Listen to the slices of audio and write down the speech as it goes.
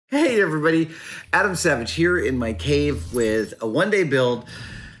Hey everybody, Adam Savage here in my cave with a one-day build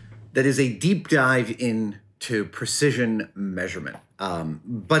that is a deep dive into precision measurement.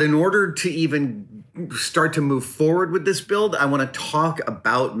 But in order to even start to move forward with this build, I want to talk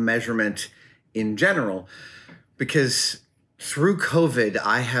about measurement in general, because through COVID,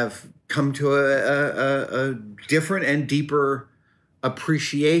 I have come to a different and deeper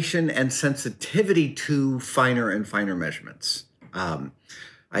appreciation and sensitivity to finer and finer measurements.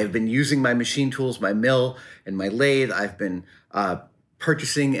 I have been using my machine tools, my mill and my lathe. I've been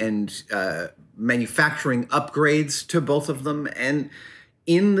purchasing and manufacturing upgrades to both of them. And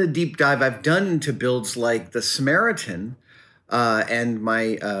in the deep dive I've done into builds like the Samaritan and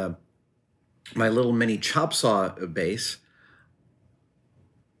my my little mini chop saw base,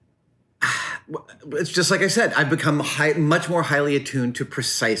 it's just like I said, I've become much more highly attuned to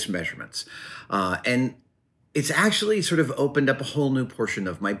precise measurements. And it's actually sort of opened up a whole new portion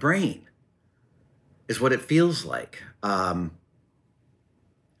of my brain, is what it feels like. Oh,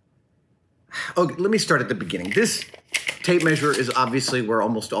 let me start at the beginning. This tape measure is obviously where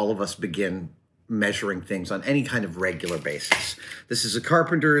almost all of us begin measuring things on any kind of regular basis. This is a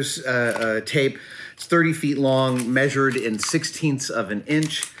carpenter's tape. It's 30 feet long, measured in 1/16 of an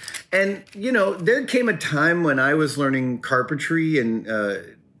inch. And, you know, there came a time when I was learning carpentry and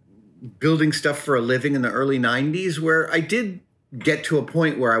building stuff for a living in the early 90s, where I did get to a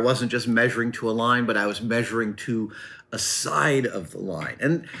point where I wasn't just measuring to a line, but I was measuring to a side of the line.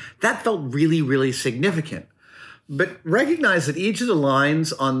 And that felt really, really significant. But recognize that each of the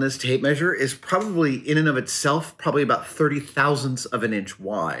lines on this tape measure is probably in and of itself, probably about 30 thousandths of an inch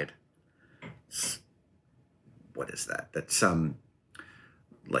wide. What is that? That's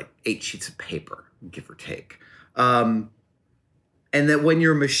like 8 sheets of paper, give or take. And that when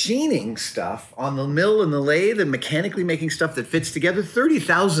you're machining stuff on the mill and the lathe and mechanically making stuff that fits together, 30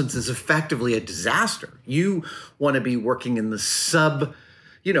 thousandths is effectively a disaster. You want to be working in the sub,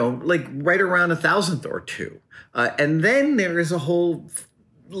 you know, like right around 1,000th or two. And then there is a whole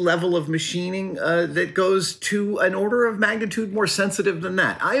level of machining that goes to an order of magnitude more sensitive than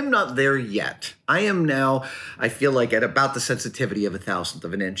that. I am not there yet. I am now, I feel like, at about the sensitivity of 1,000th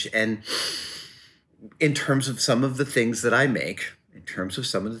of an inch. And in terms of some of the things that I make, and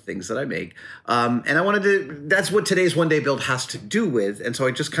I wanted to, that's what today's one day build has to do with. And so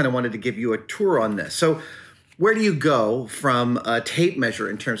I just kind of wanted to give you a tour on this. So where do you go from a tape measure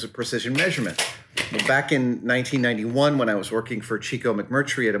in terms of precision measurement? Well, back in 1991, when I was working for Chico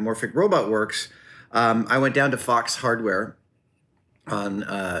McMurtry at Amorphic Robot Works, I went down to Fox Hardware on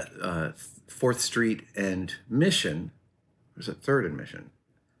 4th Street and Mission. Or is it 3rd and Mission?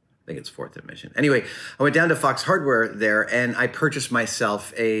 I think it's 4th and Mission. Anyway, I went down to Fox Hardware there and I purchased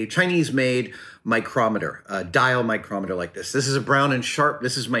myself a Chinese-made micrometer, a dial micrometer like this. This is a Brown and Sharp.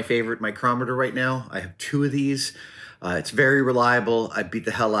 This is my favorite micrometer right now. I have 2 of these. It's very reliable. I beat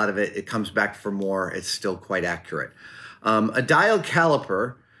the hell out of it. It comes back for more. It's still quite accurate. A dial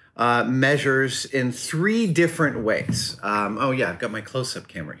caliper measures in 3 different ways. Oh yeah, I've got my close-up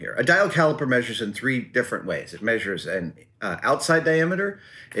camera here. A dial caliper measures in 3 different ways. It measures an outside diameter,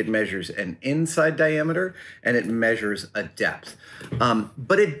 it measures an inside diameter, and it measures a depth.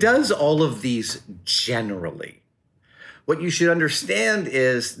 But it does all of these generally. What you should understand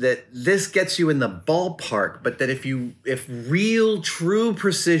is that this gets you in the ballpark, but that if real true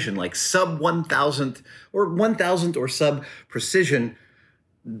precision, like sub 1,000th or 1,000th or sub precision,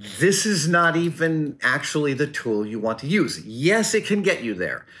 this is not even actually the tool you want to use. Yes, it can get you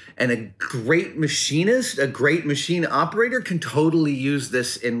there. And a great machinist, a great machine operator can totally use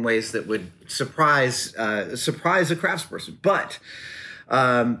this in ways that would surprise a craftsperson. But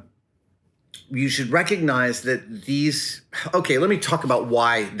you should recognize that these, okay, let me talk about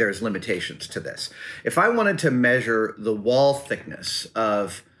why there's limitations to this. If I wanted to measure the wall thickness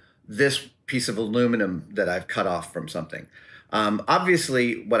of this piece of aluminum that I've cut off from something,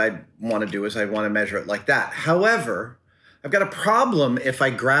 obviously what I want to do is I want to measure it like that. However, I've got a problem if I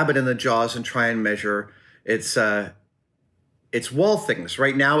grab it in the jaws and try and measure its wall thickness.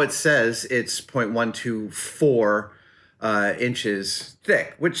 Right now it says it's 0.124 inches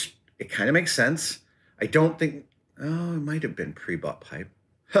thick, which it kind of makes sense. I don't think, oh, it might have been pre-bought pipe.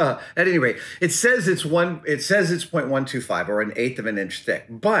 At any rate, it says it's 0.125 or 1/8 of an inch thick.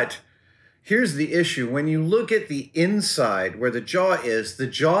 But here's the issue. When you look at the inside where the jaw is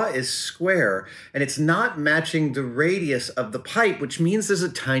square and it's not matching the radius of the pipe, which means there's a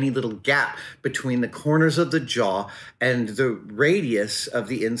tiny little gap between the corners of the jaw and the radius of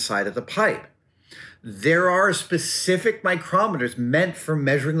the inside of the pipe. There are specific micrometers meant for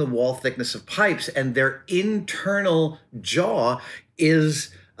measuring the wall thickness of pipes, and their internal jaw is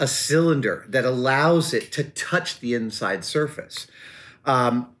a cylinder that allows it to touch the inside surface.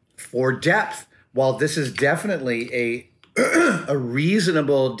 For depth, while this is definitely a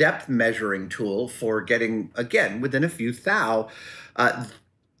reasonable depth measuring tool for getting, again, within a few thou,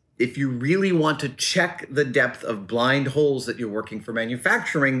 if you really want to check the depth of blind holes that you're working for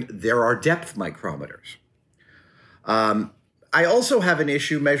manufacturing, there are depth micrometers. I also have an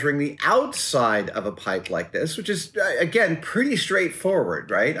issue measuring the outside of a pipe like this, which is, again, pretty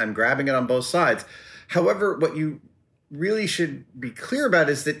straightforward, right? I'm grabbing it on both sides. However, what you really should be clear about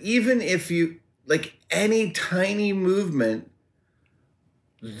is that even if you, like any tiny movement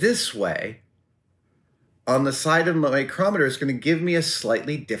this way on the side of my micrometer is going to give me a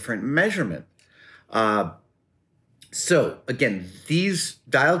slightly different measurement. So again, these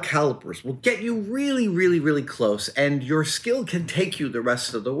dial calipers will get you really, really, really close, and your skill can take you the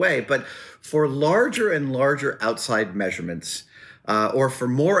rest of the way. But for larger and larger outside measurements, or for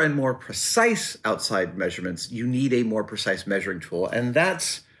more and more precise outside measurements, you need a more precise measuring tool. And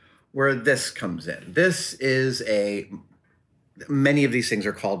that's where this comes in. This is many of these things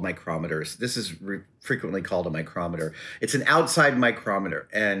are called micrometers. This is frequently called a micrometer. It's an outside micrometer,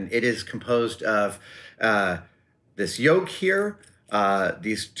 and it is composed of this yoke here,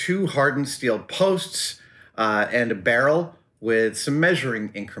 these two hardened steel posts, and a barrel with some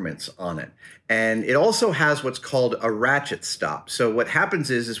measuring increments on it. And it also has what's called a ratchet stop. So what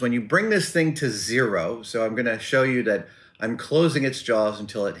happens is when you bring this thing to zero, so I'm going to show you that I'm closing its jaws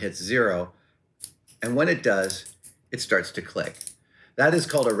until it hits zero. And when it does, it starts to click. That is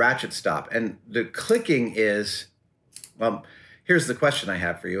called a ratchet stop. And the clicking is, well, here's the question I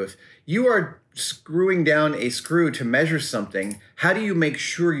have for you. If you are screwing down a screw to measure something, how do you make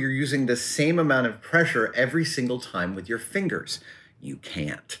sure you're using the same amount of pressure every single time with your fingers? You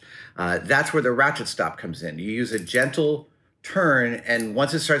can't. That's where the ratchet stop comes in. You use a gentle turn, and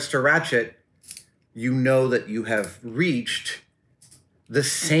once it starts to ratchet, you know that you have reached the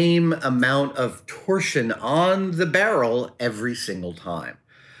same amount of torsion on the barrel every single time.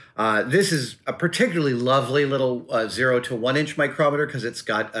 This is a particularly lovely little 0 to 1 inch micrometer because it's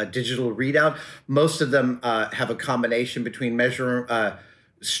got a digital readout. Most of them have a combination between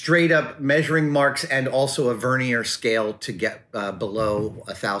straight up measuring marks and also a vernier scale to get below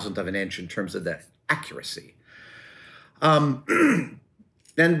 1/1000th of an inch in terms of the accuracy. And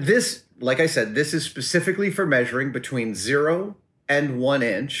this, like I said, this is specifically for measuring between 0 and 1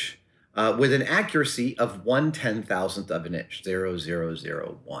 inch with an accuracy of 1/10,000th of an inch,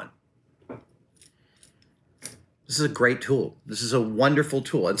 0.001. This is a great tool. This is a wonderful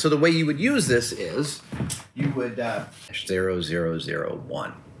tool. And so the way you would use this is you would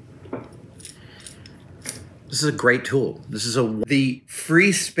 0.001. This is a great tool. The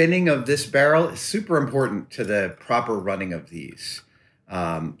free spinning of this barrel is super important to the proper running of these.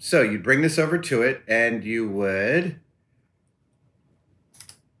 So you'd bring this over to it and you would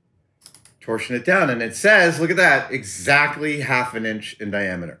torsion it down, and it says, look at that, exactly 1/2 inch in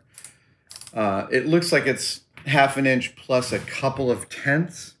diameter. It looks like it's 1/2 inch plus a couple of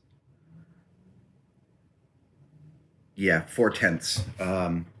tenths. Yeah, 4/10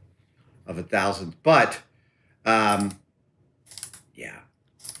 of 1/1000th, but yeah.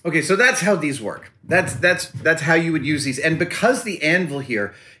 Okay, so that's how these work. That's how you would use these. And because the anvil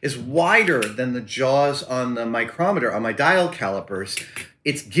here is wider than the jaws on the micrometer, on my dial calipers,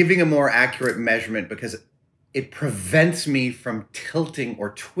 it's giving a more accurate measurement because it prevents me from tilting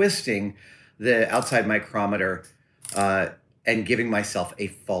or twisting the outside micrometer and giving myself a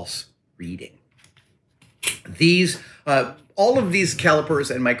false reading. All of these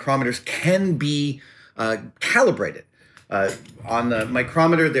calipers and micrometers can be calibrated. On the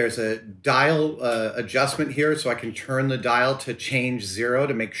micrometer, there's a dial adjustment here, so I can turn the dial to change 0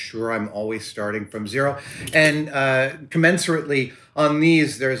 to make sure I'm always starting from 0. And commensurately on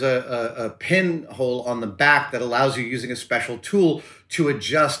these, there's a pinhole on the back that allows you, using a special tool, to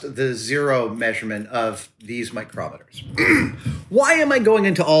adjust the 0 measurement of these micrometers. Why am I going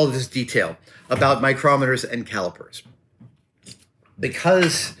into all of this detail about micrometers and calipers?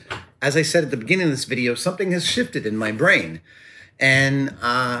 Because, as I said at the beginning of this video, something has shifted in my brain. And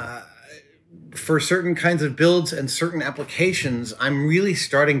for certain kinds of builds and certain applications, I'm really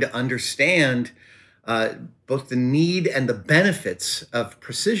starting to understand both the need and the benefits of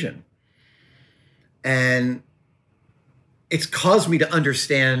precision. And it's caused me to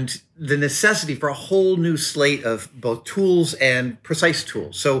understand the necessity for a whole new slate of both tools and precise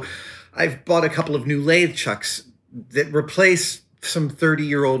tools. So I've bought a couple of new lathe chucks that replace some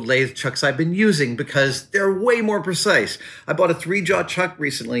 30-year-old lathe chucks I've been using because they're way more precise. I bought a 3-jaw chuck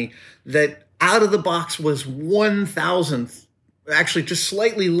recently that out of the box was 1/1000th actually just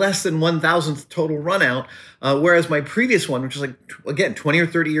slightly less than 1,000th total run out, whereas my previous one, which is like, again, 20 or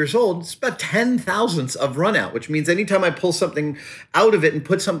 30 years old, it's about 10,000ths of run out, which means anytime I pull something out of it and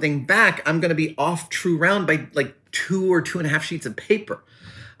put something back, I'm going to be off true round by like 2 or 2.5 sheets of paper.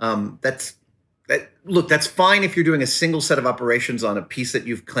 Look, that's fine if you're doing a single set of operations on a piece that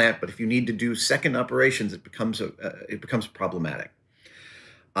you've clamped, but if you need to do second operations, it becomes problematic.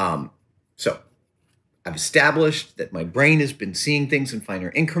 So I've established that my brain has been seeing things in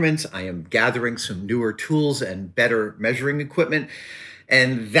finer increments. I am gathering some newer tools and better measuring equipment.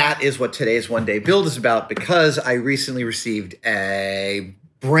 And that is what today's One Day Build is about, because I recently received a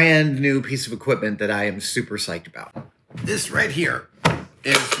brand new piece of equipment that I am super psyched about. This right here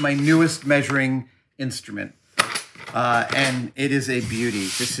is my newest measuring instrument. And it is a beauty.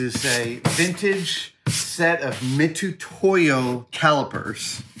 This is a vintage set of Mitutoyo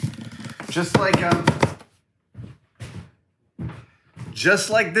calipers. Just like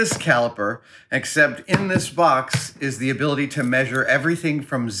this caliper, except in this box is the ability to measure everything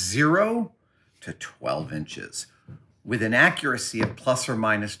from 0 to 12 inches with an accuracy of plus or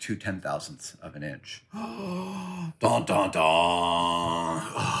minus 2/10,000ths of an inch. Dun, dun, dun.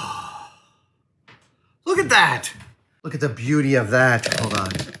 Look at that. Look at the beauty of that. Hold on.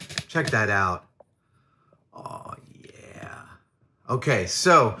 Check that out. Oh, yeah. Okay,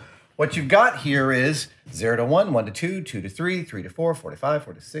 so what you've got here is 0 to 1, 1 to 2, 2 to 3, 3 to 4, 4 to 5,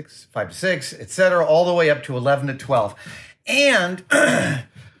 4 to 6, 5 to 6, etc., all the way up to 11 to 12. And, I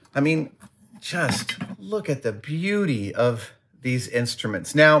mean, just look at the beauty of these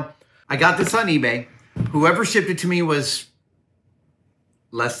instruments. Now, I got this on eBay. Whoever shipped it to me was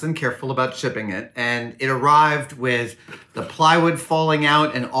less than careful about shipping it, and it arrived with the plywood falling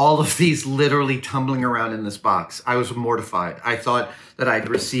out and all of these literally tumbling around in this box. I was mortified. I thought that I'd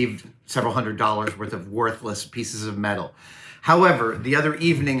received several $100s worth of worthless pieces of metal. However, the other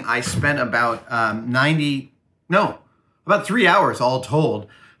evening I spent about 3 hours all told,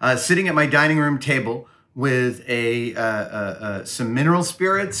 sitting at my dining room table with some mineral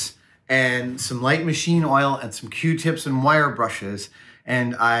spirits and some light machine oil and some Q-tips and wire brushes.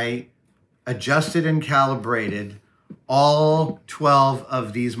 And I adjusted and calibrated all 12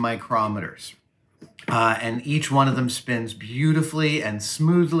 of these micrometers. And each one of them spins beautifully and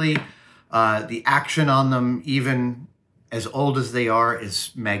smoothly. The action on them, even as old as they are,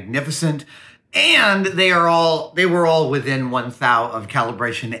 is magnificent. And they were all within 1 thou of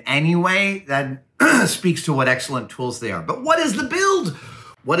calibration anyway. That speaks to what excellent tools they are. But what is the build?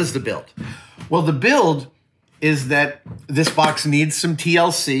 What is the build? Well, the build is that this box needs some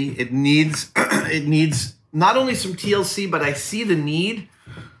TLC. It needs not only some TLC, but I see the need.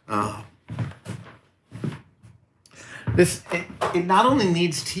 It not only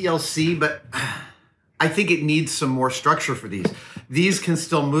needs TLC, but I think it needs some more structure for these. These can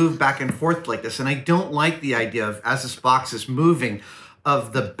still move back and forth like this, and I don't like the idea of, as this box is moving,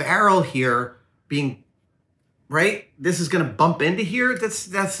 of the barrel here being, right? This is gonna bump into here.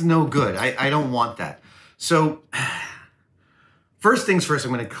 That's no good. I don't want that. So first things first,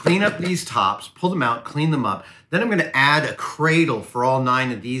 I'm going to clean up these tops, pull them out, clean them up. Then I'm going to add a cradle for all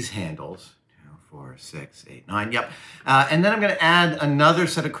 9 of these handles. 2, 4, 6, 8, 9, yep. And then I'm going to add another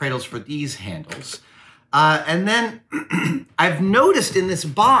set of cradles for these handles. And then I've noticed in this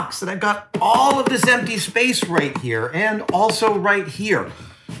box that I've got all of this empty space right here and also right here.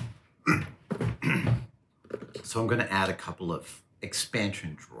 So I'm going to add a couple of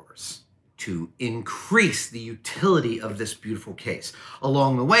expansion drawers to increase the utility of this beautiful case.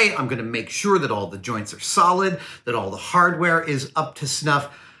 Along the way, I'm gonna make sure that all the joints are solid, that all the hardware is up to snuff,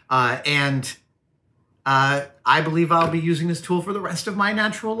 and I believe I'll be using this tool for the rest of my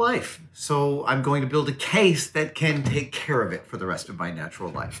natural life. So I'm going to build a case that can take care of it for the rest of my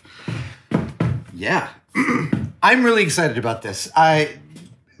natural life. Yeah, I'm really excited about this.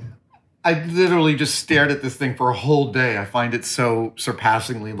 I literally just stared at this thing for a whole day. I find it so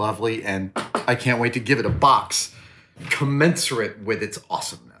surpassingly lovely, and I can't wait to give it a box commensurate with its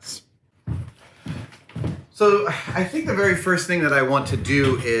awesomeness. So I think the very first thing that I want to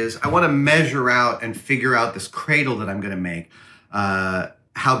do is I want to measure out and figure out this cradle that I'm going to make,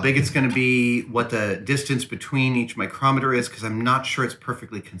 how big it's going to be, what the distance between each micrometer is, because I'm not sure it's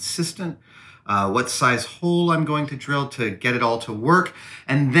perfectly consistent. What size hole I'm going to drill to get it all to work.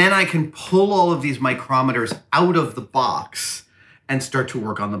 And then I can pull all of these micrometers out of the box and start to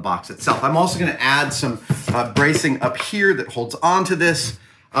work on the box itself. I'm also going to add some bracing up here that holds onto this.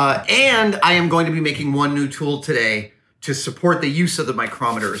 And I am going to be making one new tool today to support the use of the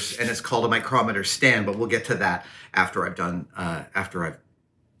micrometers, and it's called a micrometer stand, but we'll get to that after I've done, after I've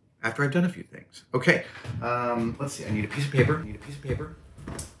after I've done a few things. Okay, let's see. I need a piece of paper.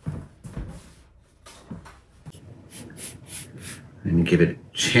 And give it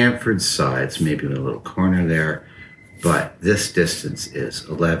chamfered sides, maybe with a little corner there. But this distance is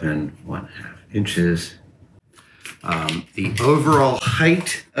 11.5 inches. The overall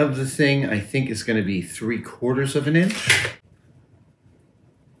height of the thing, I think, is going to be 3/4 of an inch.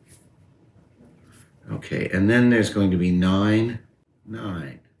 Okay, and then there's going to be 9.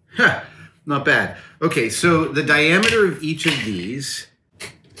 Ha! Not bad. Okay, so the diameter of each of these, I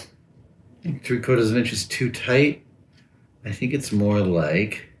think 3/4 of an inch is too tight. I think it's more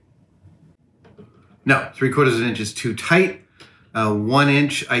like, no, 3/4 of an inch is too tight. 1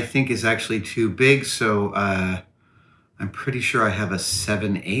 inch, I think, is actually too big. So I'm pretty sure I have a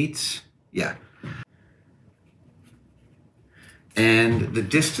 7/8. Yeah. And the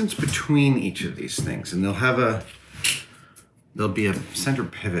distance between each of these things, and there'll be a center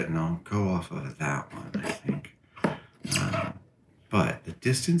pivot, and I'll go off of that one, I think. But the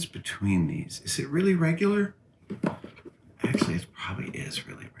distance between these, is it really regular? Actually, it probably is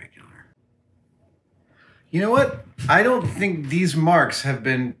really regular. You know what? I don't think these marks have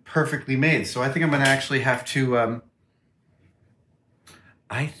been perfectly made, so I think I'm going to actually have to,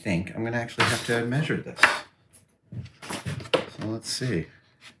 measure this. So let's see.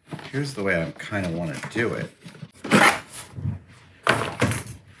 Here's the way I kind of want to do it.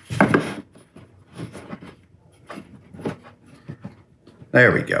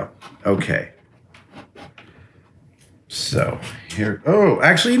 There we go. Okay. So here, oh,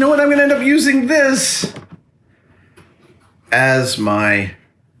 actually, you know what? I'm going to end up using this as my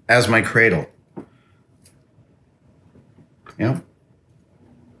cradle. Yeah.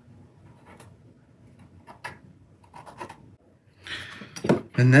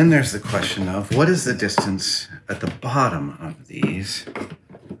 And then there's the question of what is the distance at the bottom of these?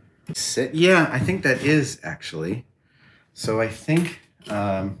 Yeah, I think that is actually. So I think,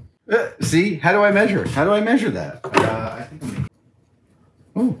 see, how do I measure? How do I measure that? I think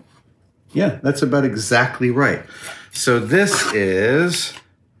oh, yeah, that's about exactly right. So this is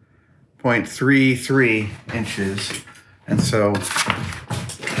 0.33 inches. And so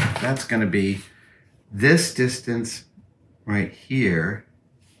that's going to be this distance right here,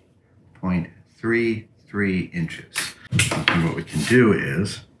 0.33 inches. And what we can do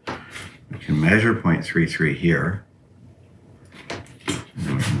is we can measure 0.33 here. And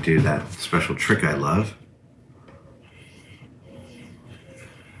then we can do that special trick I love.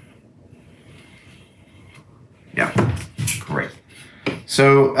 Yeah, great.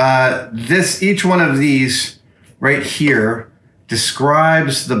 So each one of these right here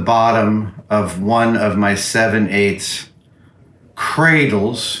describes the bottom of one of my 7/8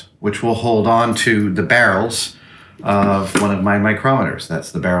 cradles, which will hold on to the barrels of one of my micrometers.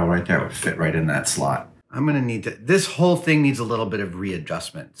 That's the barrel right there. It would fit right in that slot. I'm going to need to, this whole thing needs a little bit of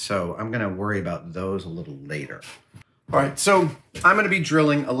readjustment. So I'm going to worry about those a little later. All right, so I'm going to be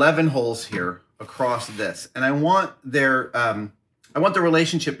drilling 11 holes here across this. And I want the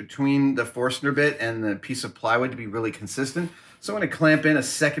relationship between the Forstner bit and the piece of plywood to be really consistent. So I'm going to clamp in a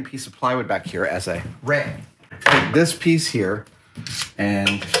second piece of plywood back here as I take this piece here.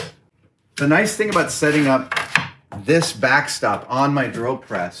 And the nice thing about setting up this backstop on my drill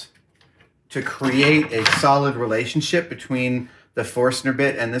press to create a solid relationship between the Forstner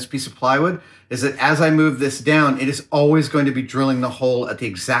bit and this piece of plywood is that as I move this down, it is always going to be drilling the hole at the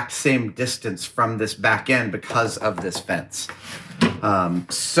exact same distance from this back end because of this fence.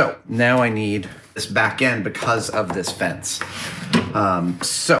 So now I need this back end because of this fence.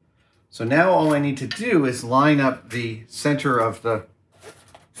 So now all I need to do is line up the center of the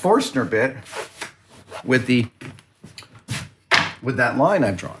Forstner bit with that line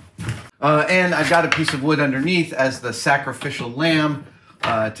I've drawn. And I've got a piece of wood underneath as the sacrificial lamb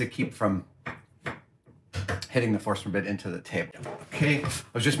to keep from hitting the Forstner bit into the table. Okay, I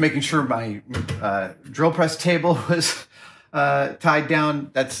was just making sure my drill press table was tied down.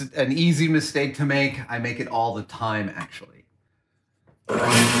 That's an easy mistake to make. I make it all the time, actually.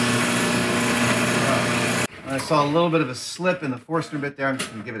 I saw a little bit of a slip in the Forstner bit there. I'm just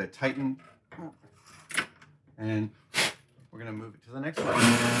going to give it a tighten. And we're going to move it to the next one.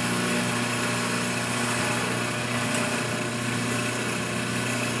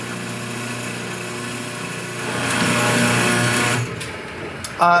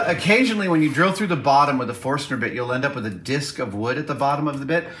 Occasionally, when you drill through the bottom with a Forstner bit, you'll end up with a disc of wood at the bottom of the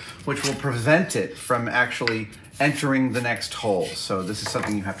bit, which will prevent it from actually entering the next hole. So this is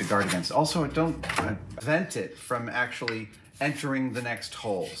something you have to guard against. Also, don't prevent it from actually entering the next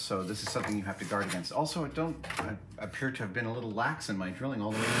hole. So this is something you have to guard against. Also, I appear to have been a little lax in my drilling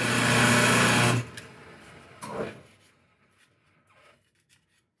all the way through.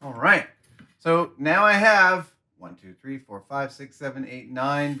 All right. So now I have 1, 2, 3, 4, 5, 6, 7, 8,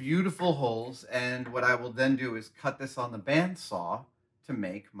 9 beautiful holes. And what I will then do is cut this on the bandsaw to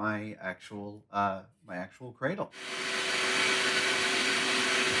make my actual cradle.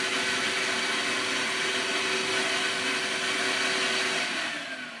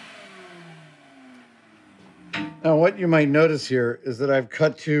 Now, what you might notice here is that I've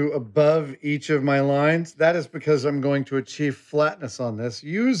cut to above each of my lines. That is because I'm going to achieve flatness on this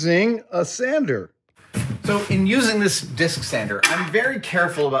using a sander. So in using this disc sander, I'm very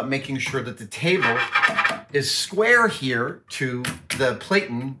careful about making sure that the table is square here to the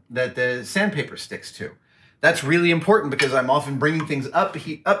platen that the sandpaper sticks to. That's really important because I'm often bringing things up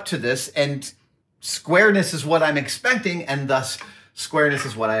to this, and squareness is what I'm expecting, and thus squareness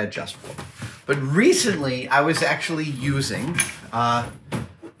is what I adjust for. But recently, I was actually using a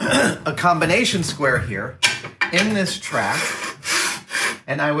combination square here in this track,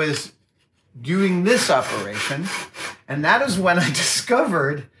 and I was doing this operation, and that is when I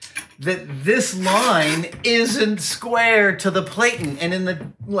discovered that this line isn't square to the platen. And in the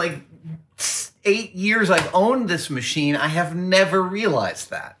 8 years I've owned this machine, I have never realized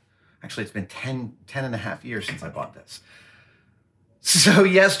that. Actually, it's been 10 and a half years since I bought this. So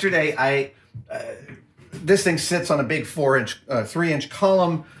yesterday, this thing sits on a big 3-inch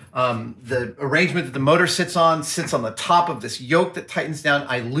column. The arrangement that the motor sits on the top of this yoke that tightens down.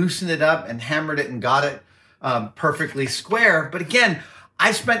 I loosened it up and hammered it and got it perfectly square. But again,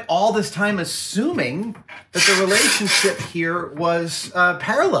 I spent all this time assuming that the relationship here was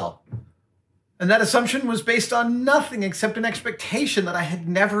parallel. And that assumption was based on nothing except an expectation that I had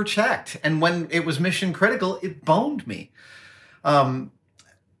never checked. And when it was mission critical, it boned me.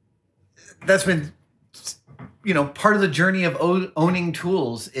 That's been, part of the journey of owning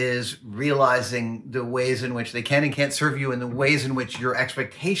tools is realizing the ways in which they can and can't serve you, and the ways in which your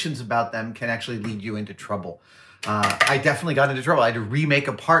expectations about them can actually lead you into trouble. I definitely got into trouble. I had to remake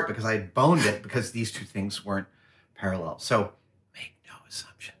a part because I had boned it because these two things weren't parallel. So make no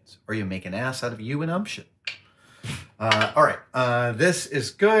assumptions, or you make an ass out of you and umption. All right, this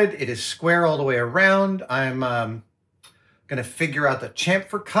is good. It is square all the way around. I'm going to figure out the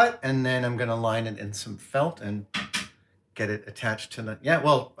chamfer cut, and then I'm going to line it in some felt and get it attached to the, I'm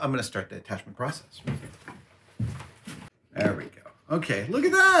going to start the attachment process. There we go. Okay, look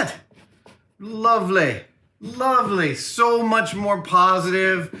at that. Lovely, lovely. So much more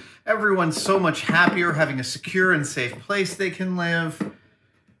positive. Everyone's so much happier having a secure and safe place they can live.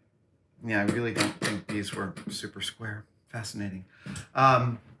 Yeah, I really don't think these were super square. Fascinating.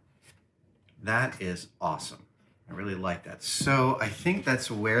 That is awesome. I really like that. So I think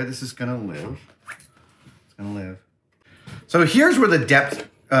that's where this is going to live. It's going to live. So here's where the depth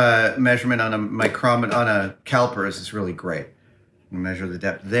measurement on a micrometer, on a caliper is really great. Measure the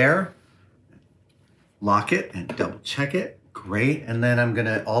depth there, lock it and double check it. Great. And then I'm going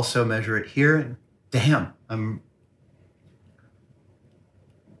to also measure it here. Damn, I'm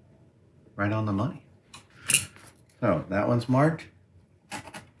right on the money. So that one's marked.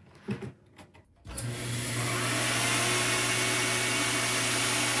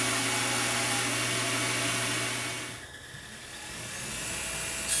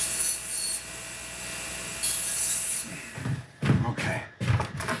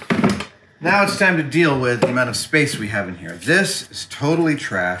 Now it's time to deal with the amount of space we have in here. This is totally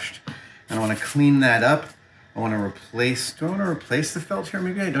trashed, and I want to clean that up. I want to replace, do I want to replace the felt here?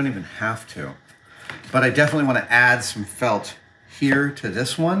 Maybe I don't even have to. But I definitely want to add some felt here to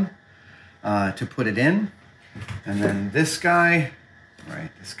this one to put it in. And then this guy, right,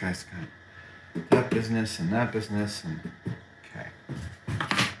 this guy's got that business and that business. And okay.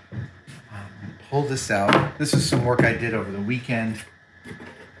 I'm going to pull this out. This is some work I did over the weekend.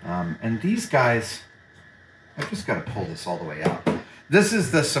 And these guys, I've just got to pull this all the way out. This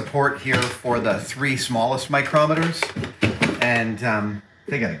is the support here for the 3 smallest micrometers, and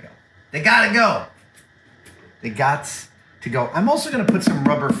they gotta go. They gotta go. They got to go. I'm also going to put some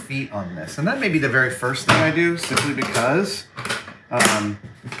rubber feet on this, and that may be the very first thing I do, simply because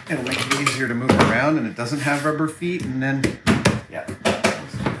it'll make it easier to move around, and it doesn't have rubber feet, and then, yeah.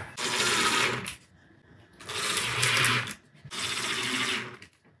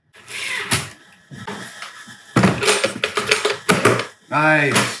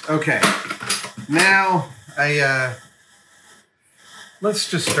 Nice. Okay. Now let's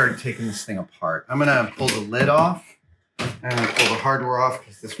just start taking this thing apart. I'm gonna pull the lid off. I'm gonna pull the hardware off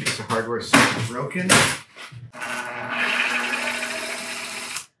because this piece of hardware is so broken.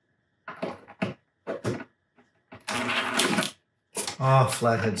 Oh,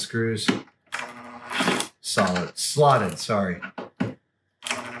 flathead screws. Solid. Slotted, sorry.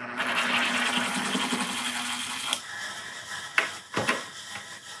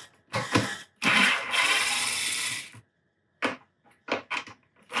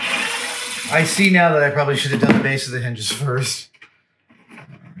 I see now that I probably should have done the base of the hinges first. All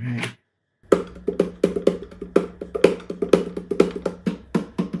right.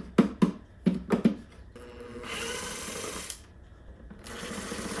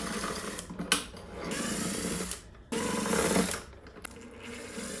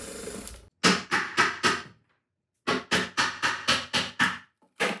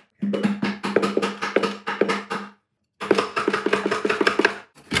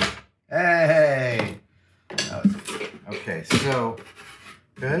 Hey! Okay, so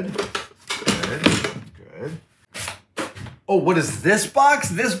good, good, good. Oh, what is this box?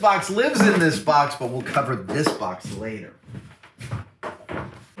 This box lives in this box, but we'll cover this box later.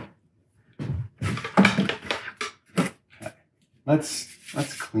 Okay. Let's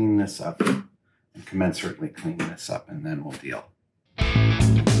clean this up and commensurately clean this up, and then we'll deal.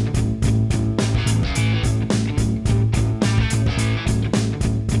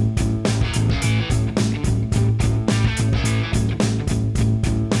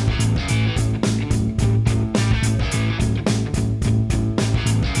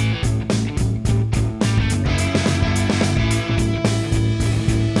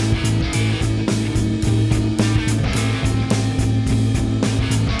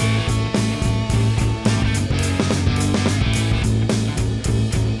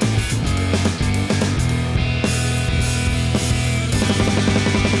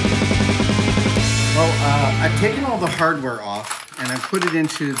 I've taken all the hardware off and I put it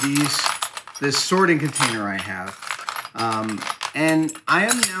into this sorting container I have. And I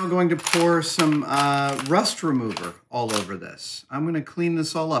am now going to pour some rust remover all over this. I'm going to clean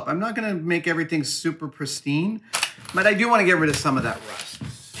this all up. I'm not going to make everything super pristine, but I do want to get rid of some of that rust.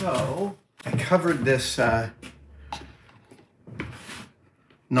 So I covered this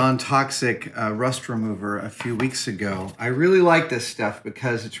non-toxic rust remover a few weeks ago. I really like this stuff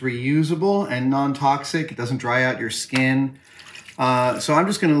because it's reusable and non-toxic. It doesn't dry out your skin. So I'm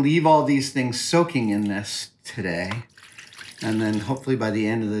just going to leave all these things soaking in this today. And then hopefully by the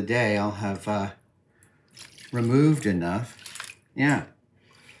end of the day, I'll have removed enough. Yeah.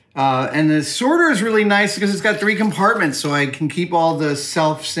 And the sorter is really nice because it's got 3 compartments, so I can keep all the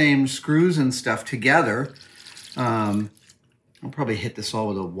self-same screws and stuff together. I'll probably hit this all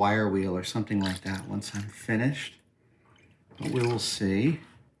with a wire wheel or something like that once I'm finished. But we will see.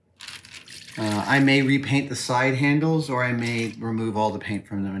 I may repaint the side handles or I may remove all the paint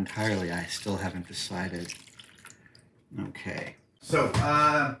from them entirely. I still haven't decided. Okay. So,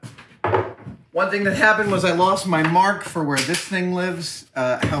 one thing that happened was I lost my mark for where this thing lives.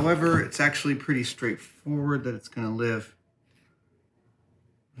 However, it's actually pretty straightforward that it's going to live.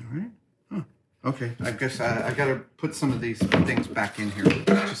 All right. Okay, I guess I got to put some of these things back in here.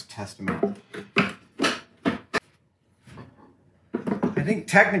 Just test them out. I think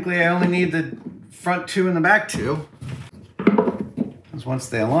technically I only need the front 2 and the back 2. Because once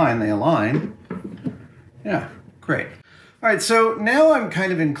they align, they align. Yeah, great. All right, so now I'm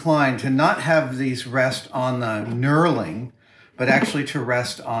kind of inclined to not have these rest on the knurling, but actually to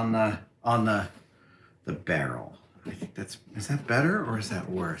rest on the barrel. I think is that better or is that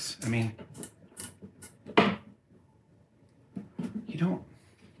worse? I mean,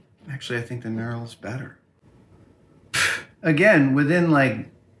 actually, I think the knurl is better. Again, within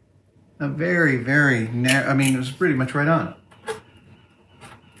like a very, very narrow, I mean, it was pretty much right on.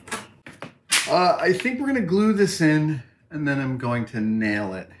 I think we're gonna glue this in and then I'm going to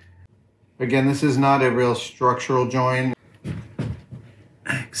nail it. Again, this is not a real structural join.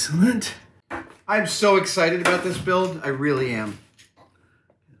 Excellent. I'm so excited about this build. I really am.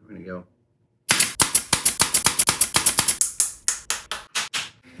 We're gonna go.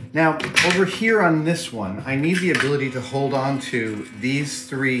 Now, over here on this one, I need the ability to hold on to these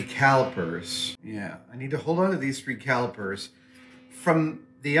 3 calipers. Yeah, I need to hold on to these 3 calipers from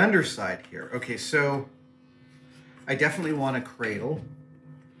the underside here. Okay, so I definitely want a cradle.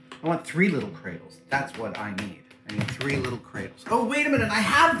 I want 3 little cradles. That's what I need. I need 3 little cradles. Oh, wait a minute, I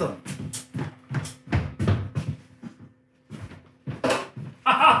have them!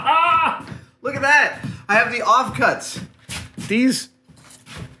 Look at that! I have the offcuts. These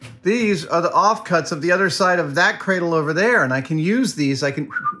are the offcuts of the other side of that cradle over there, and I can use these. I can,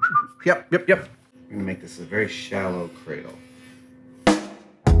 yep. I'm gonna make this a very shallow cradle.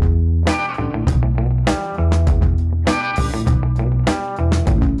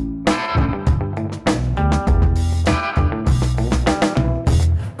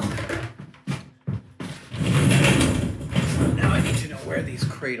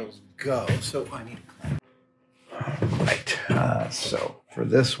 cradles go. So I need to clamp. All right. So for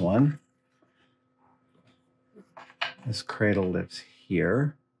this one, this cradle lives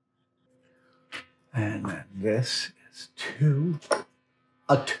here. And then this is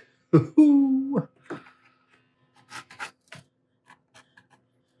a two.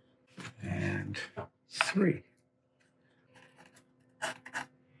 And 3.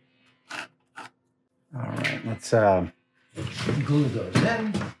 All right, let's glue those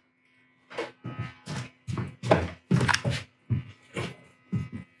in.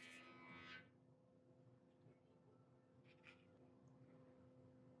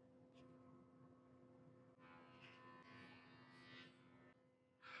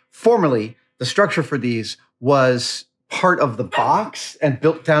 Formerly, the structure for these was part of the box and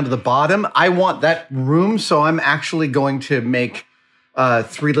built down to the bottom. I want that room, so I'm actually going to make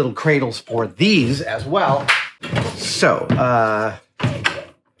 3 little cradles for these as well. So,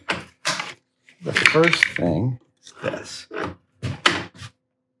 the first thing is this.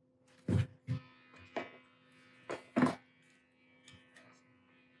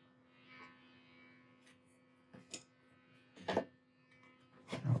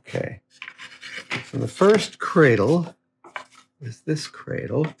 Okay, so the first cradle is this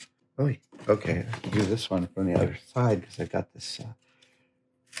cradle. Oh, okay, I can do this one from the other side because I got this.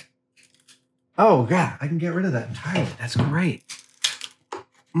 Oh, yeah, I can get rid of that entirely. That's great.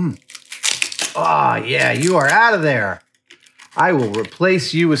 Oh, yeah, you are out of there. I will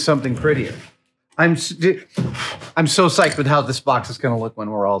replace you with something prettier. I'm so psyched with how this box is going to look when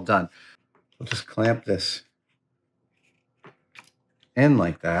we're all done. We'll just clamp this in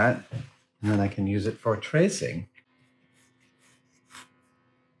like that, and then I can use it for tracing.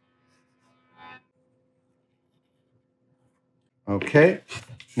 Okay,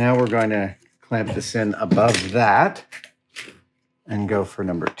 now we're going to clamp this in above that and go for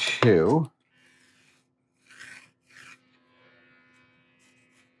number 2.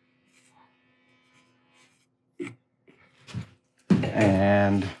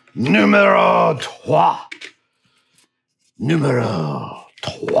 And numéro 3. Numéro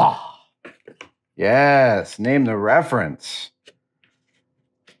 3. Yes, name the reference.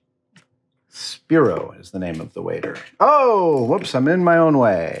 Spiro is the name of the waiter. Oh, whoops, I'm in my own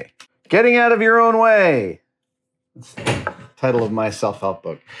way. Getting out of your own way. That's the title of my self-help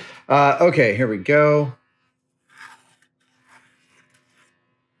book. Okay, here we go.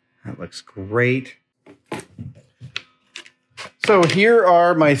 That looks great. So here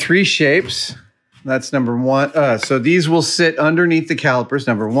are my 3 shapes. That's number 1. So these will sit underneath the calipers,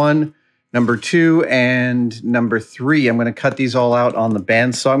 number 1, number 2, and number 3. I'm going to cut these all out on the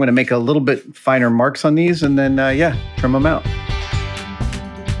bandsaw. I'm going to make a little bit finer marks on these and then, yeah, trim them out.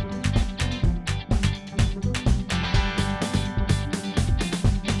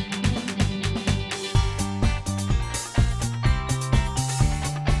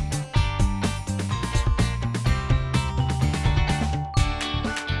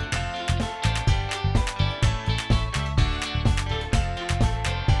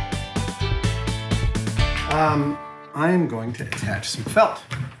 I'm going to attach some felt.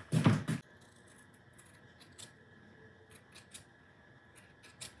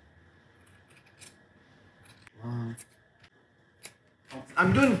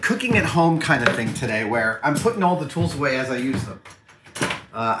 I'm doing cooking at home kind of thing today where I'm putting all the tools away as I use them.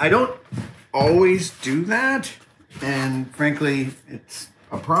 I don't always do that, and frankly, it's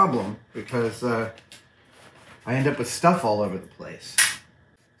a problem because I end up with stuff all over the place.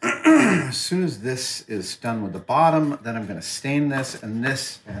 As soon as this is done with the bottom, then I'm going to stain this and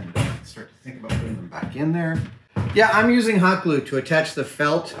start to think about putting them back in there. Yeah, I'm using hot glue to attach the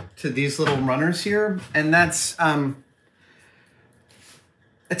felt to these little runners here, and that's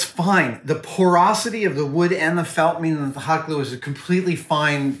it's fine. The porosity of the wood and the felt mean that the hot glue is a completely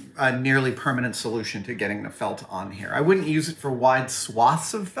fine, nearly permanent solution to getting the felt on here. I wouldn't use it for wide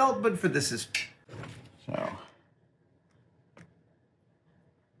swaths of felt, but for this is so.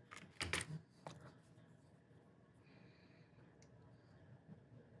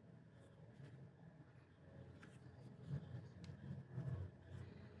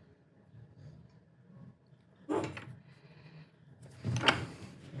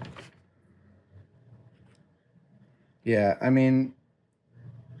 Yeah, I mean,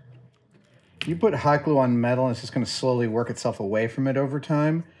 you put hot glue on metal and it's just going to slowly work itself away from it over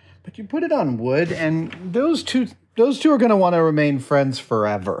time. But you put it on wood and those two are going to want to remain friends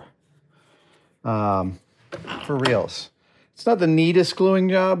forever. For reals. It's not the neatest gluing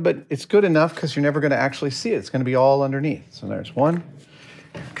job, but it's good enough because you're never going to actually see it. It's going to be all underneath. So there's one.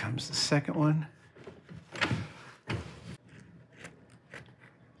 Here comes the second one.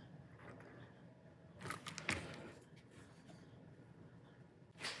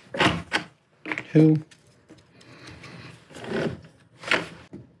 2.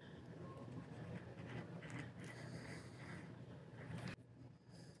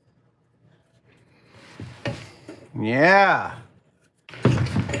 Yeah.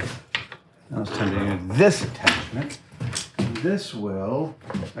 Now it's time to do this attachment. This will,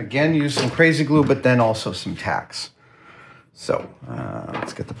 again, use some crazy glue, but then also some tacks. So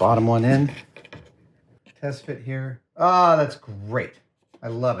let's get the bottom one in. Test fit here. Ah, that's great. I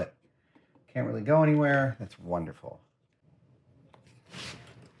love it. Can't really go anywhere. That's wonderful.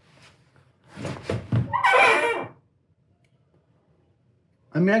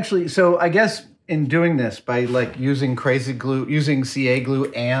 I'm actually, so I guess in doing this, by like using crazy glue, using CA glue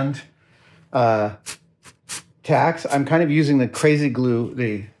and tacks, I'm kind of using the crazy glue,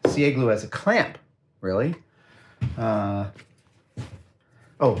 the CA glue as a clamp, really. Oh,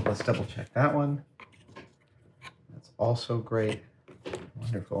 let's double check that one. That's also great.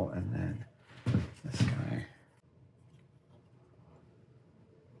 Wonderful. And then this guy.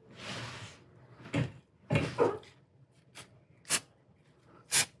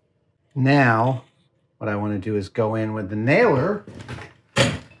 Now, what I want to do is go in with the nailer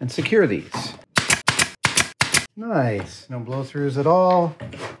and secure these. Nice. No blow-throughs at all.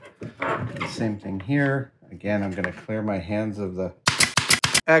 Same thing here. Again, I'm going to clear my hands of the...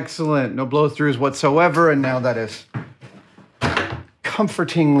 Excellent. No blow-throughs whatsoever. And now that is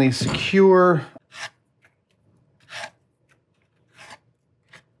comfortingly secure.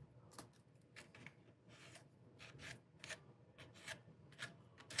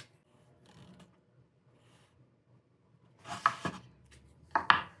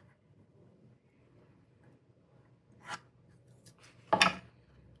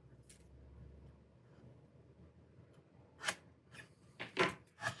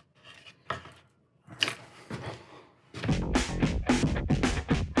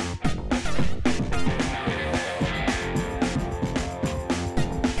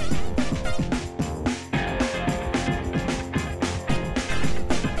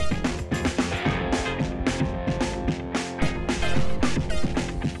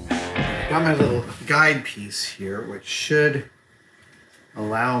 Got my little guide piece here, which should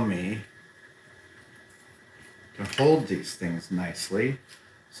allow me to hold these things nicely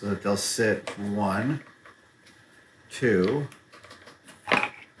so that they'll sit 1, 2,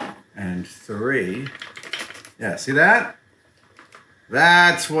 and 3. Yeah, see that?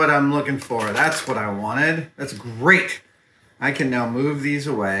 That's what I'm looking for. That's what I wanted. That's great. I can now move these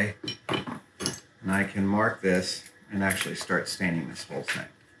away and I can mark this and actually start staining this whole thing.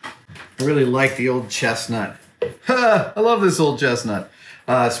 I really like the old chestnut. I love this old chestnut.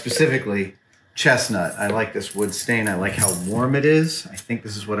 Specifically, chestnut. I like this wood stain. I like how warm it is. I think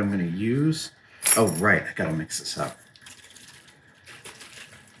this is what I'm going to use. Oh, right. I got to mix this up.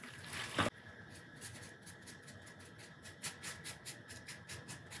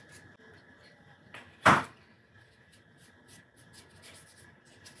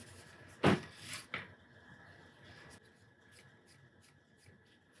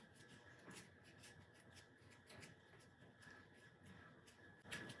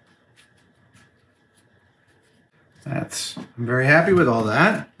 I'm very happy with all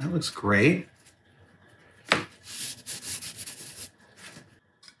that. That looks great.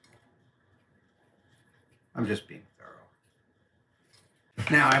 I'm just being thorough.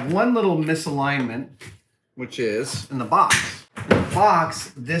 Now I have one little misalignment, which is in the box. In the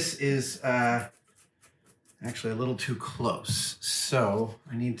box, this is actually a little too close. So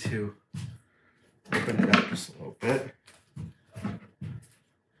I need to open it up just a little bit.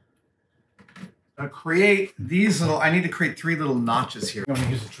 Create these little, I need to create 3 little notches here. I'm going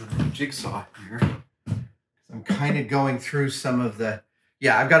to use a jigsaw here. I'm kind of going through some of the,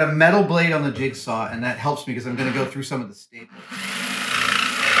 yeah, I've got a metal blade on the jigsaw and that helps me because I'm going to go through some of the staples.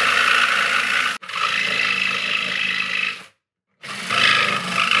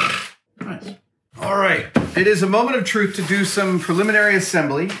 Nice. All right, it is a moment of truth to do some preliminary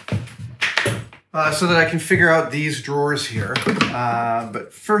assembly. So that I can figure out these drawers here.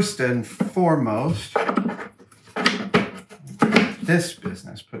 But first and foremost, this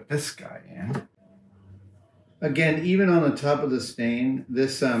business, put this guy in. Again, even on the top of the stain,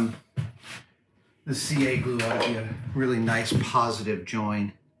 this the CA glue ought to be a really nice positive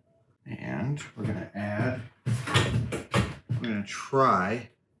join. And we're going to add, we're going to try.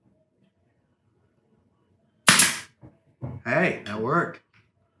 Hey, that worked.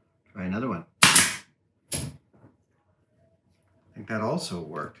 Try another one. I think that also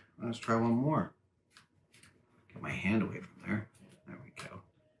worked. Let's try one more. Get my hand away from there. There we go.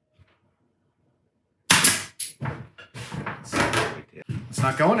 It's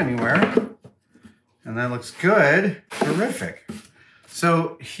not going anywhere. and that looks good. Terrific.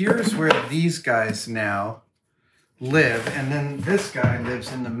 So here's where these guys now live, and then this guy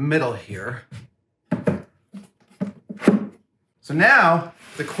lives in the middle here. So now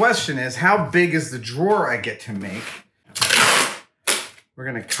the question is, how big is the drawer I get to make? We're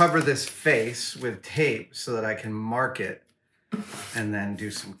going to cover this face with tape so that I can mark it and then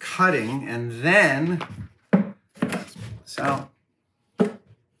do some cutting, and then let's pull this out.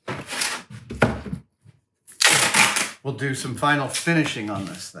 We'll do some final finishing on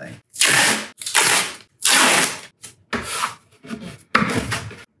this thing.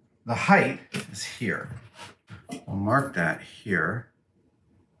 The height is here. We'll mark that here.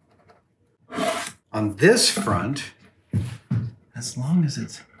 On this front, as long as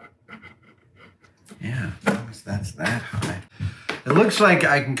it's, yeah, as long as that's that high. It looks like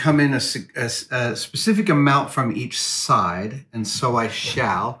I can come in a specific amount from each side, and so I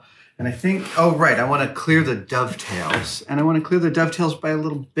shall. And I think, oh, right, I want to clear the dovetails. And I want to clear the dovetails by a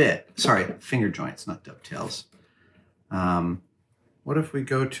little bit. Sorry, finger joints, not dovetails. What if we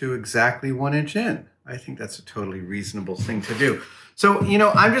go to exactly 1 inch in? I think that's a totally reasonable thing to do. So, you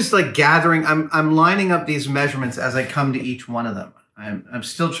know, I'm just like gathering, I'm lining up these measurements as I come to each one of them. I'm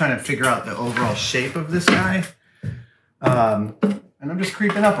still trying to figure out the overall shape of this guy. And I'm just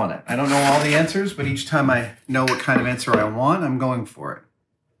creeping up on it. I don't know all the answers, but each time I know what kind of answer I want, I'm going for it.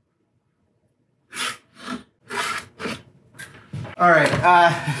 All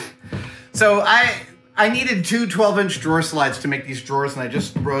right, so I needed 2 12-inch drawer slides to make these drawers, and I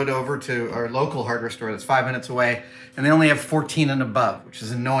just rode over to our local hardware store that's 5 minutes away, and they only have 14 and above, which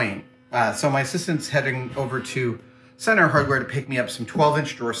is annoying. So my assistant's heading over to Center Hardware to pick me up some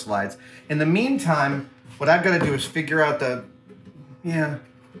 12-inch drawer slides. In the meantime, what I've got to do is figure out the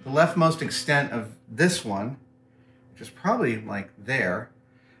leftmost extent of this one, which is probably like there,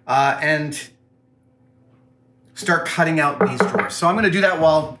 and start cutting out these drawers. So I'm going to do that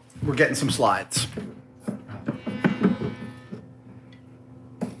while we're getting some slides.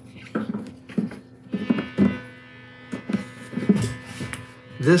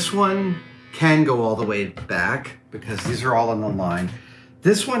 This one can go all the way back because these are all on the line.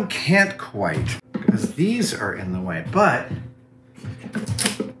 This one can't quite because these are in the way, but,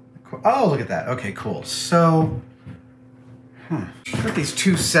 oh, look at that. Okay, cool. So, I've got these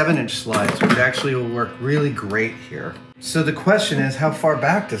 2 7-inch slides, which actually will work really great here. So the question is, how far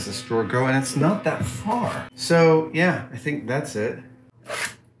back does this drawer go? And it's not that far. So yeah, I think that's it.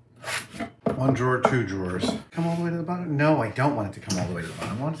 1 drawer, 2 drawers. Come all the way to the bottom? No, I don't want it to come all the way to the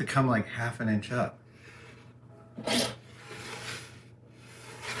bottom. I want it to come like ½ an inch up.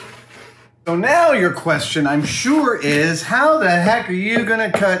 So now your question, I'm sure, is how the heck are you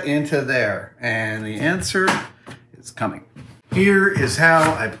gonna cut into there? And the answer is coming. Here is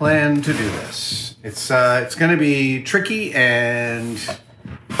how I plan to do this. It's gonna be tricky, and it's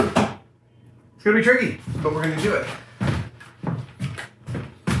gonna be tricky, but we're gonna do it.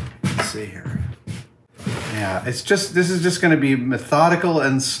 Let's see here. Yeah, this is just gonna be methodical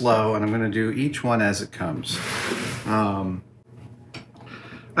and slow, and I'm gonna do each one as it comes.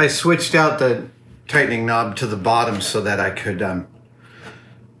 I switched out the tightening knob to the bottom so that I could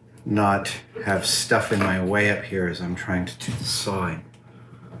not have stuff in my way up here as I'm trying to do the sawing.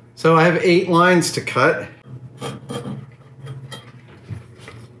 So I have 8 lines to cut.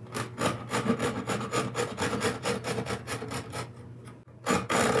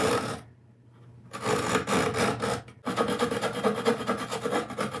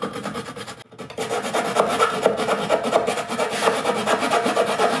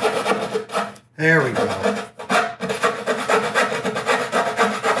 There we go.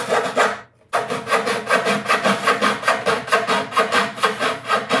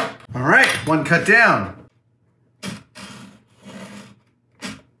 All right, 1 cut down.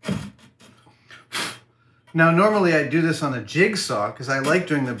 Now, normally I do this on a jigsaw because I like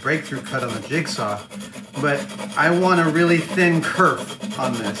doing the breakthrough cut on the jigsaw, but I want a really thin kerf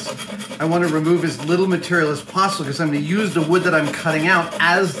on this. I want to remove as little material as possible because I'm going to use the wood that I'm cutting out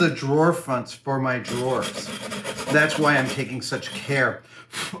as the drawer fronts for my drawers. That's why I'm taking such care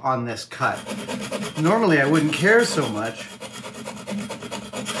on this cut. Normally I wouldn't care so much,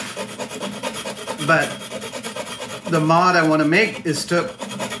 but the mod I want to make is to,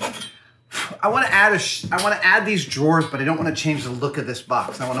 I want to add these drawers, but I don't want to change the look of this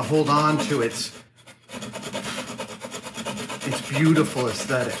box. I want to hold on to its beautiful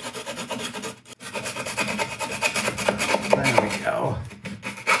aesthetic. There we go.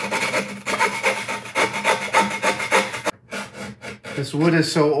 This wood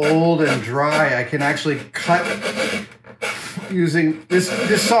is so old and dry, I can actually cut using this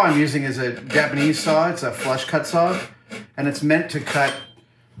saw I'm using is a Japanese saw. It's a flush cut saw, and it's meant to cut.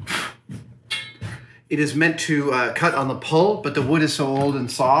 It is meant to cut on the pull, but the wood is so old and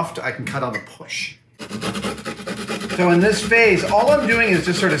soft, I can cut on the push. So in this phase, all I'm doing is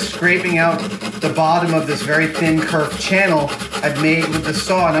just sort of scraping out the bottom of this very thin curved channel I've made with the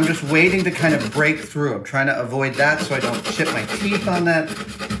saw, and I'm just waiting to kind of break through. I'm trying to avoid that so I don't chip my teeth on that.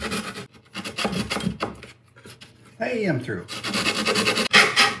 Hey, I'm through.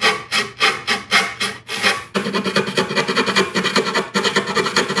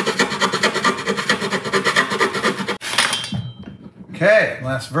 Okay,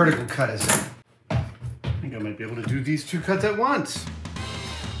 last vertical cut is in. I think I might be able to do these 2 cuts at once.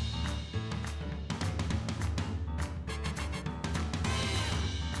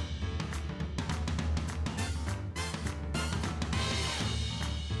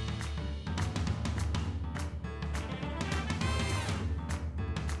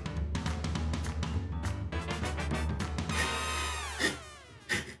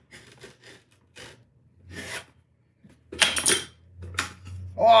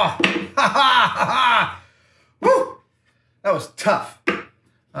 Oh, ha ha ha ha! Woo! That was tough.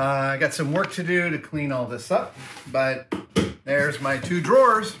 I got some work to do to clean all this up, but there's my 2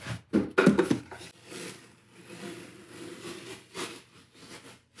 drawers.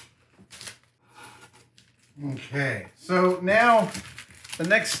 Okay, so now the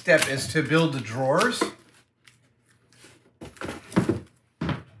next step is to build the drawers.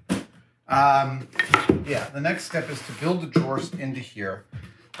 Yeah, the next step is to build the drawers into here.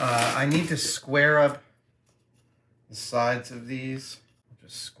 I need to square up the sides of these.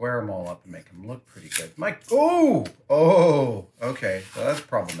 Just square them all up and make them look pretty good. Oh, okay, so that's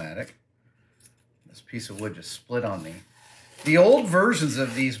problematic. This piece of wood just split on me. The old versions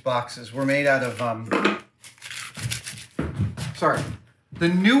of these boxes were made out of, the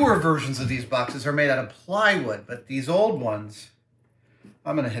newer versions of these boxes are made out of plywood, but these old ones,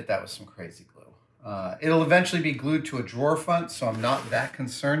 I'm gonna hit that with some crazy glue. It'll eventually be glued to a drawer front, so I'm not that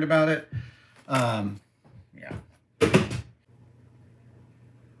concerned about it. Yeah.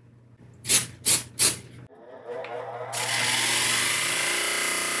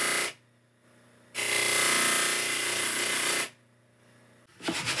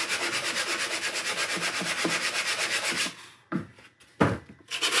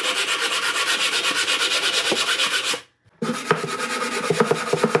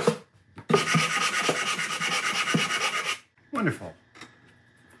 Wonderful.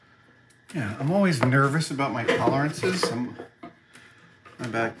 Yeah, I'm always nervous about my tolerances.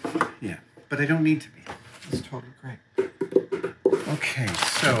 But I don't need to be. That's totally great. Okay,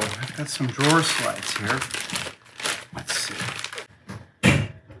 so I've got some drawer slides here. Let's see.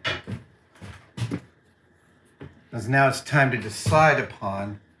 Because now it's time to decide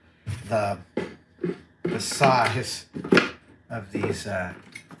upon the size of these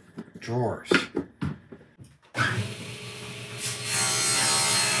drawers.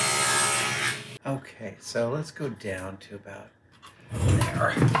 Okay, so let's go down to about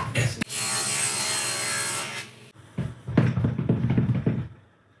there.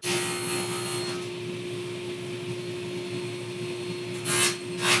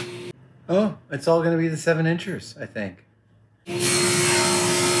 Oh, it's all going to be the 7 inchers, I think.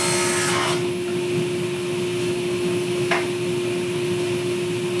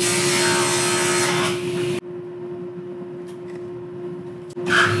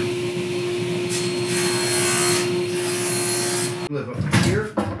 Live up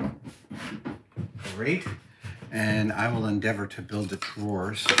here. Great. And I will endeavor to build the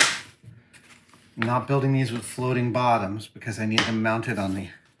drawers. I'm not building these with floating bottoms because I need them mounted on the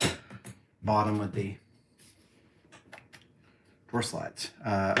bottom of the drawer slides.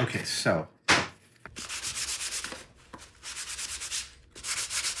 Okay, so.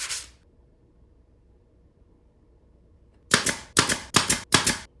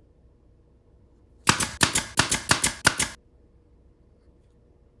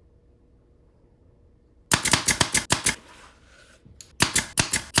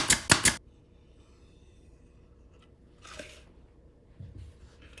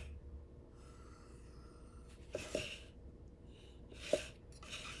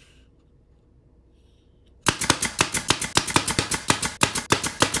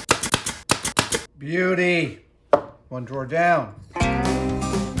 Beauty. 1 drawer down.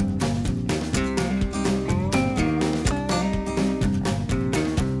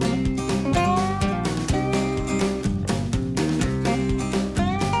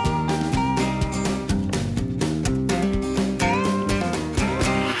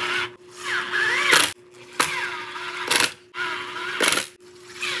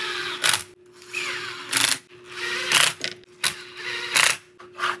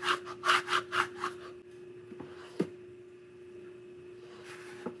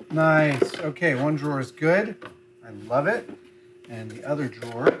 Nice. Okay, one drawer is good. I love it. And the other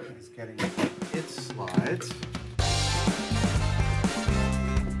drawer is getting its slides.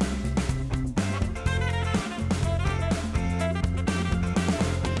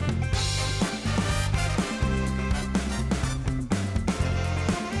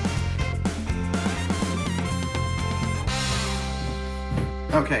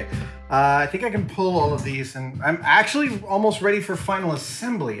 Okay, I think I can pull all of these, and I'm actually almost ready for final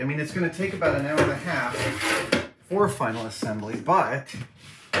assembly. I mean, it's going to take about an hour and a half for final assembly, but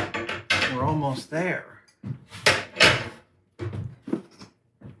we're almost there.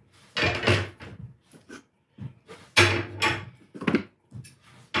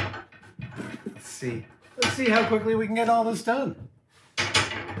 Let's see how quickly we can get all this done.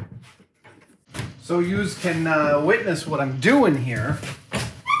 So you can witness what I'm doing here.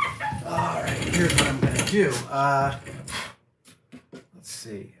 All right, here's what I'm going to do. Let's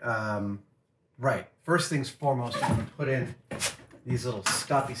see. Right, first things foremost, I'm going to put in these little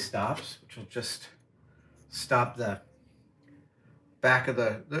stoppy stops, which will just stop the back of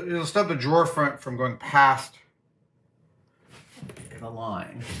it'll stop the drawer front from going past the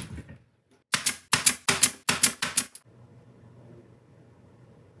line.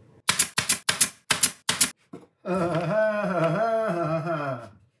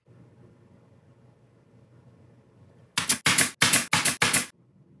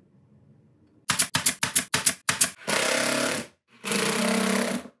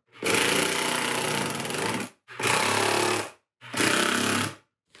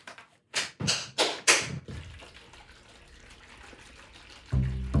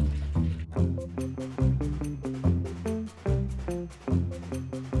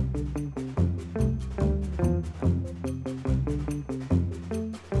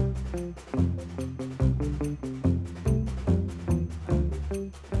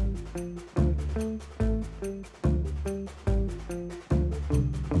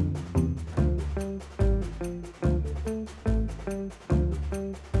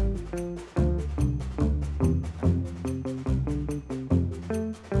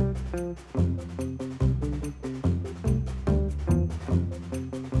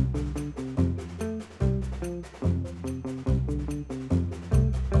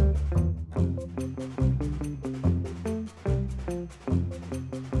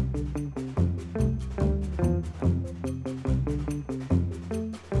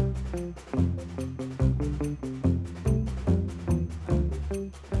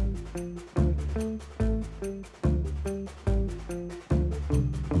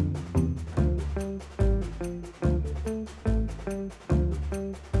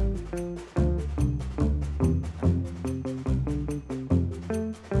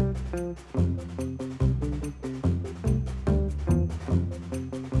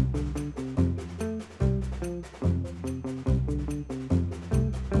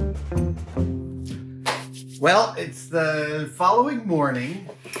 Well, it's the following morning,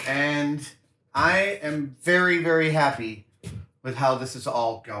 and I am very, very happy with how this is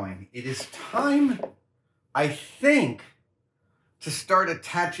all going. It is time, I think, to start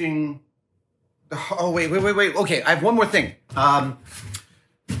attaching... Oh, wait. Okay, I have one more thing.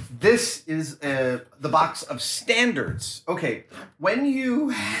 This is the box of standards. Okay, when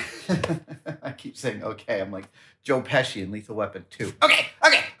you... I keep saying okay. I'm like Joe Pesci in Lethal Weapon 2. Okay.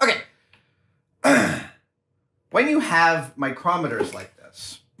 When you have micrometers like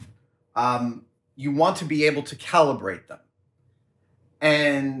this, you want to be able to calibrate them.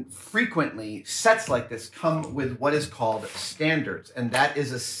 And frequently, sets like this come with what is called standards, and that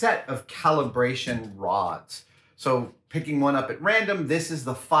is a set of calibration rods. So picking one up at random, this is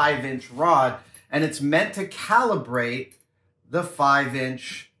the 5-inch rod, and it's meant to calibrate the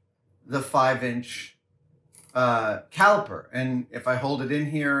 5-inch caliper. And if I hold it in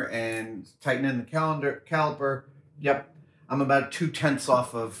here and tighten in the caliper, yep, I'm about 2/10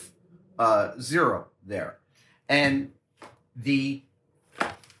 off of 0 there. And the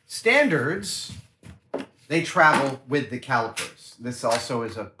standards, they travel with the calipers. This also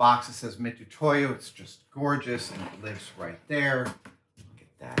is a box that says Mitutoyo. It's just gorgeous, and it lives right there. Look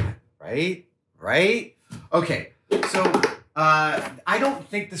at that, right? Okay, so I don't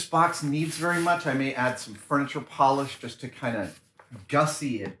think this box needs very much. I may add some furniture polish just to kind of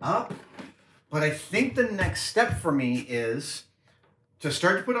gussy it up. But I think the next step for me is to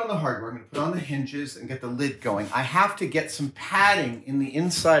start to put on the hardware. I'm going to put on the hinges and get the lid going. I have to get some padding in the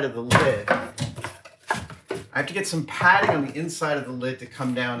inside of the lid. I have to get some padding on the inside of the lid to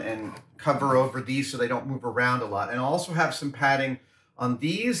come down and cover over these so they don't move around a lot. And I'll also have some padding on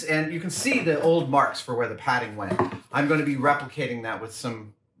these, and you can see the old marks for where the padding went. I'm going to be replicating that with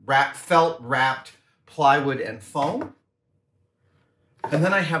some felt wrapped plywood and foam. And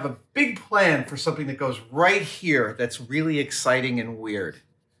then I have a big plan for something that goes right here that's really exciting and weird.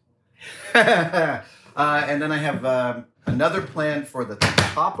 And then I have another plan for the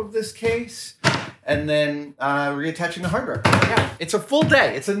top of this case, and then reattaching the hardware. Yeah, it's a full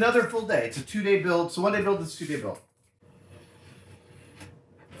day. It's another full day. It's a 2-day build. It's a 1-day build, it's a 2-day build.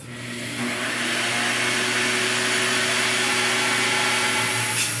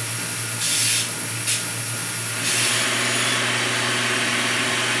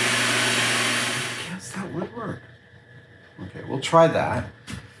 Would work. Okay, we'll try that.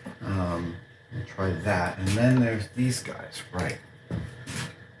 We'll try that, and then there's these guys, right?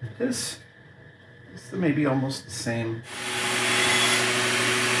 This may be almost the same.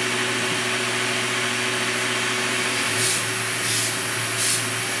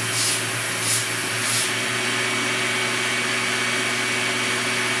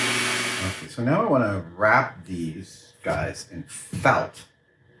 Okay, so now I want to wrap these guys in felt.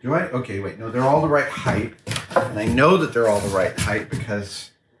 Do I? Okay, wait, no, they're all the right height. And I know that they're all the right height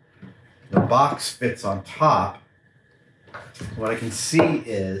because the box fits on top. What I can see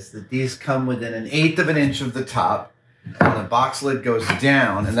is that these come within 1/8 of an inch of the top, and the box lid goes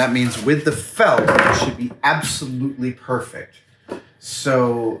down, and that means with the felt, it should be absolutely perfect.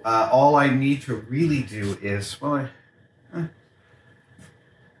 So all I need to really do is, well,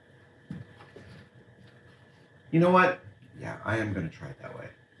 you know what? Yeah, I am going to try it that way.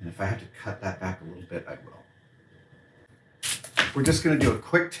 And if I have to cut that back a little bit, I will. We're just going to do a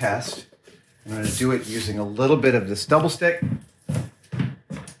quick test. I'm going to do it using a little bit of this double stick.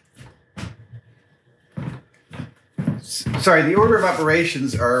 Sorry, the order of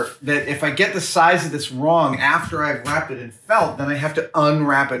operations are that if I get the size of this wrong after I've wrapped it in felt, then I have to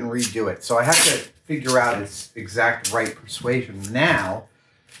unwrap it and redo it. So I have to figure out its exact right persuasion now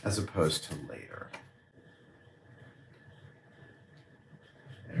as opposed to later.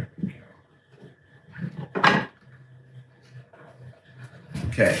 There we go.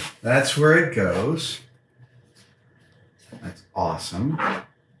 Okay, that's where it goes. That's awesome.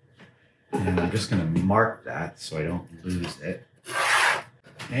 And I'm just going to mark that so I don't lose it.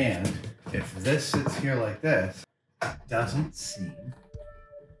 And if this sits here like this, it doesn't seem...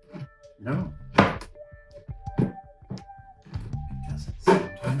 No. It doesn't seem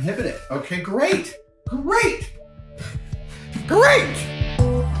to inhibit it. Okay, great. Great. Great.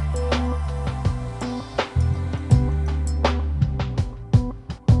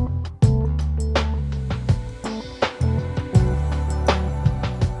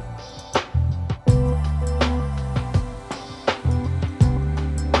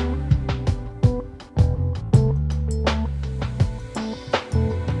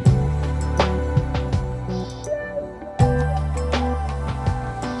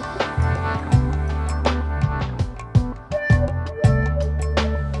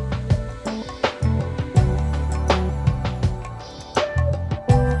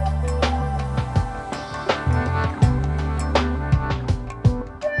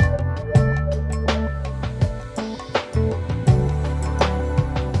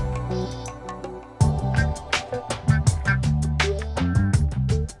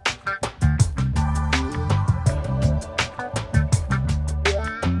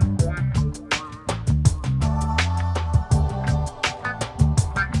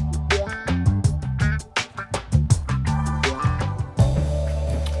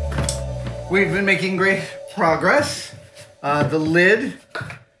 We've been making great progress. The lid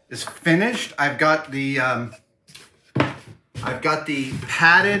is finished. I've got the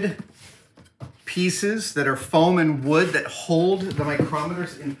padded pieces that are foam and wood that hold the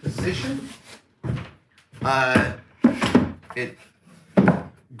micrometers in position. It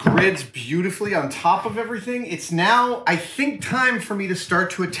grids beautifully on top of everything. It's now, I think, time for me to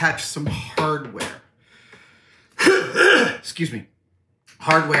start to attach some hardware. Excuse me.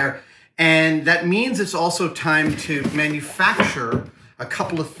 Hardware. And that means it's also time to manufacture a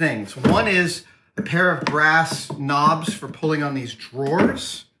couple of things. One is a pair of brass knobs for pulling on these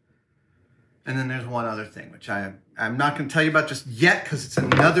drawers. And then there's one other thing, which I'm not going to tell you about just yet because it's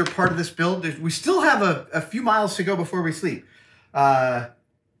another part of this build. We still have a few miles to go before we sleep. Yeah,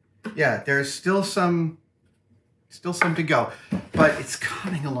 there's still some to go, but it's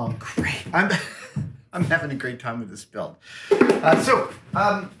coming along great. I'm having a great time with this build.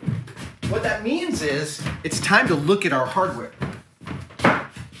 What that means is it's time to look at our hardware.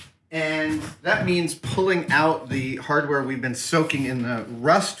 And that means pulling out the hardware we've been soaking in the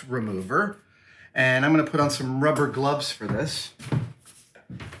rust remover. And I'm going to put on some rubber gloves for this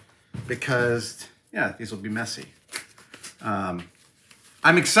because, yeah, these will be messy.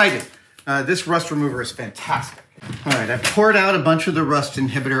 I'm excited. This rust remover is fantastic. All right, I poured out a bunch of the rust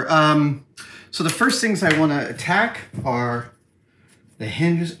inhibitor. So the first things I want to attack are the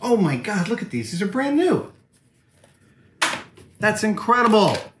hinges. Oh my God, look at these. These are brand new. That's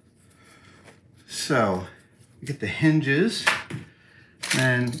incredible. So we get the hinges,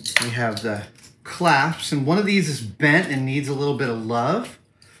 and we have the clasps, and one of these is bent and needs a little bit of love.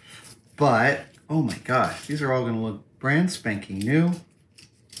 But, oh my gosh, these are all gonna look brand spanking new.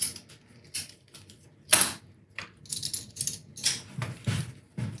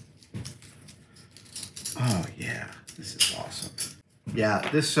 Oh yeah, this is awesome. Yeah,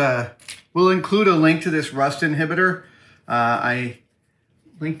 this will include a link to this rust inhibitor. I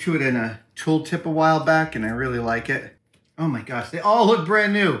linked to it in a tooltip a while back, and I really like it. Oh my gosh, they all look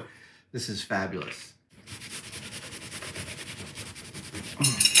brand new. This is fabulous.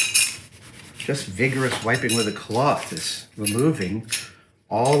 Just vigorous wiping with a cloth is removing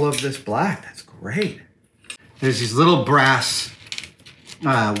all of this black. That's great. There's these little brass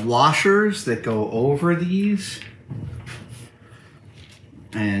washers that go over these,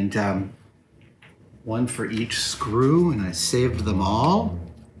 and one for each screw, and I saved them all.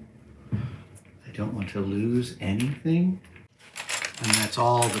 I don't want to lose anything. And that's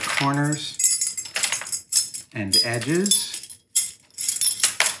all the corners and edges.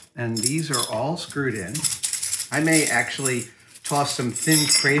 And these are all screwed in. I may actually toss some thin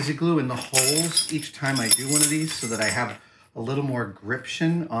crazy glue in the holes each time I do one of these so that I have a little more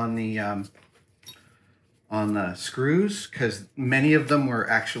gription on the screws, because many of them were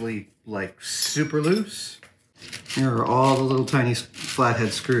actually like super loose. Here are all the little tiny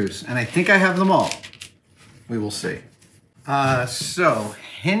flathead screws, and I think I have them all. We will see. So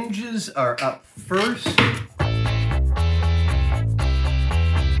hinges are up first.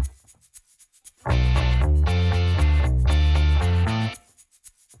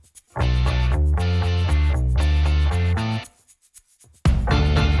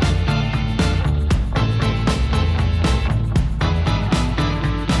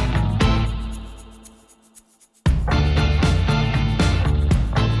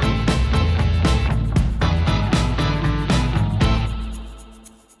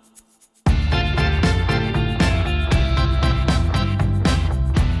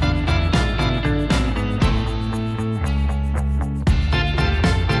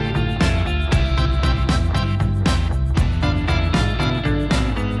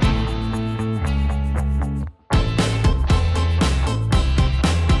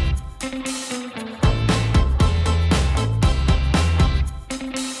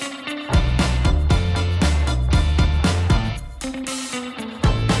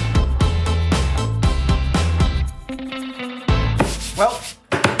 Well,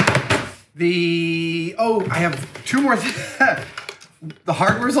 I have two more things. The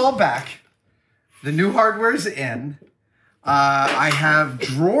hardware's all back. The new hardware's in. I have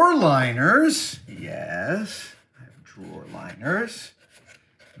drawer liners. Yes, I have drawer liners.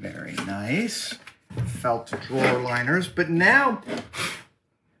 Very nice. Felt drawer liners. But now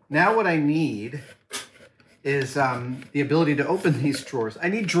what I need is the ability to open these drawers. I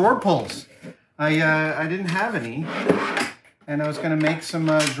need drawer pulls. I didn't have any. And I was going to make some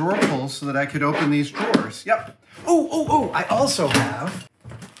drawer pulls so that I could open these drawers. Yep. Oh, I also have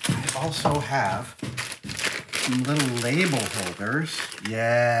some little label holders.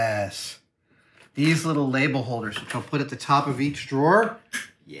 Yes. These little label holders, which I'll put at the top of each drawer.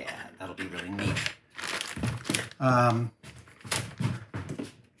 Yeah, that'll be really neat.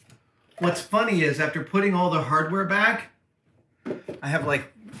 What's funny is after putting all the hardware back, I have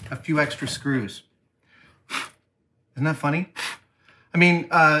like a few extra screws. Isn't that funny? I mean,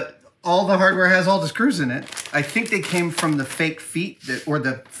 all the hardware has all the screws in it. I think they came from the fake feet or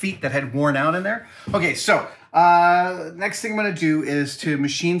the feet that had worn out in there. Okay, so next thing I'm gonna do is to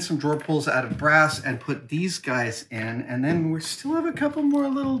machine some drawer pulls out of brass and put these guys in, and then we still have a couple more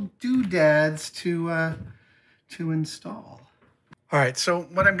little doodads to install. All right, so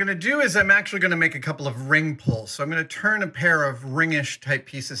what I'm gonna do is I'm actually gonna make a couple of ring pulls. So I'm gonna turn a pair of ringish type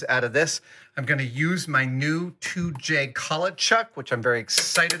pieces out of this. I'm gonna use my new 2J collet chuck, which I'm very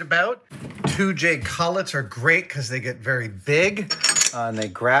excited about. 2J collets are great because they get very big and they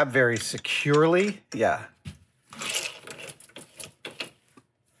grab very securely. Yeah.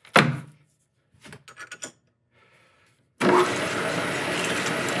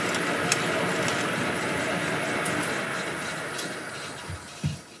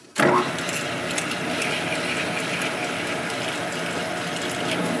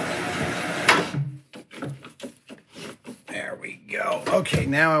 Okay,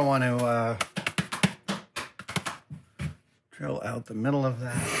 now I want to drill out about the middle of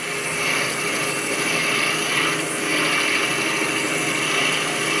that.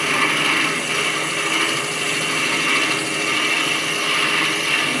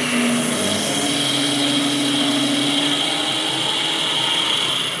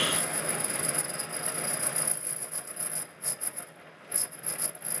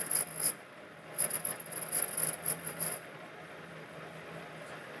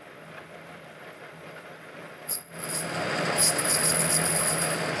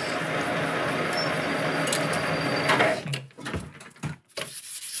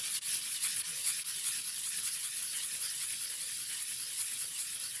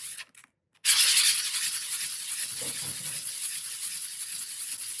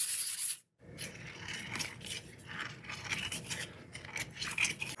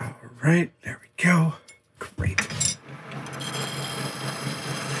 All right, there we go. Great.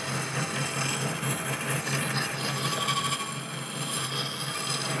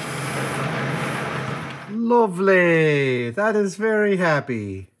 Lovely. That is very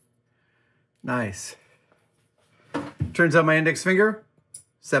happy. Nice. Turns out my index finger,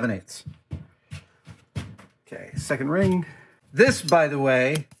 7/8. Okay, second ring. This, by the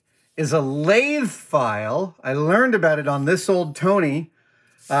way, is a lathe file. I learned about it on this old Tony,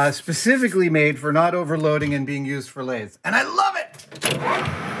 specifically made for not overloading and being used for lathes. And I love it!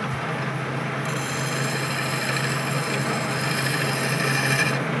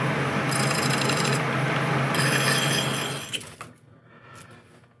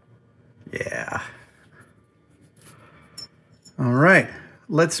 Yeah. All right,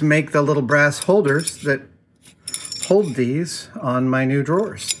 let's make the little brass holders that hold these on my new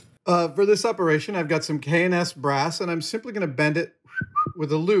drawers. For this operation, I've got some K&S brass, and I'm simply going to bend it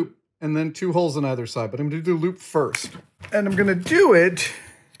with a loop and then 2 holes on either side. But I'm going to do the loop first. And I'm going to do it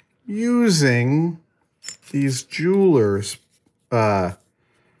using these jeweler's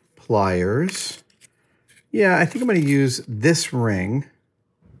pliers. Yeah, I think I'm going to use this ring.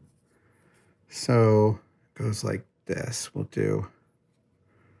 So it goes like this. We'll do...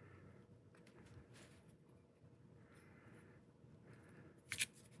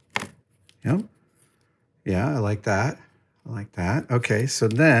 Yep. Yeah, I like that. I like that. Okay, so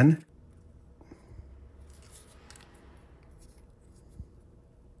then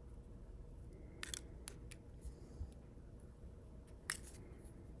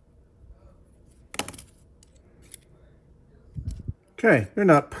okay, they're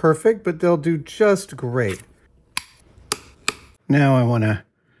not perfect, but they'll do just great. Now I want to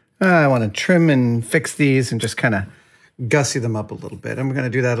trim and fix these and just kind of gussy them up a little bit. I'm going to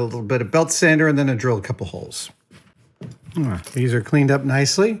do that a little bit of belt sander and then I drill a couple holes. These are cleaned up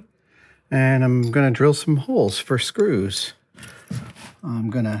nicely, and I'm going to drill some holes for screws. I'm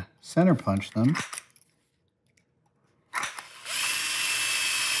going to center punch them.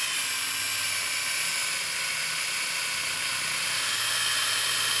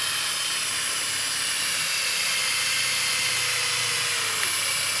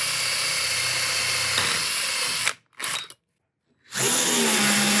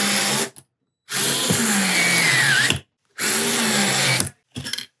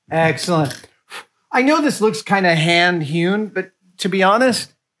 Excellent. I know this looks kind of hand-hewn, but to be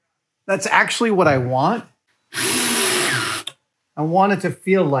honest, that's actually what I want. I want it to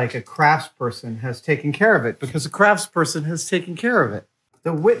feel like a craftsperson has taken care of it, because a craftsperson has taken care of it.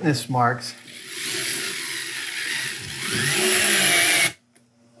 The witness marks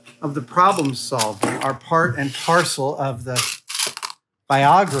of the problem solving are part and parcel of the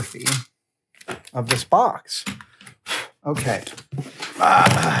biography of this box. Okay.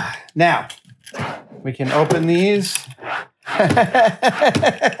 Now, we can open these.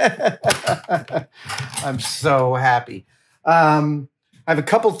 I'm so happy. I have a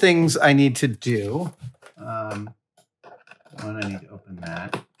couple things I need to do. One, I need to open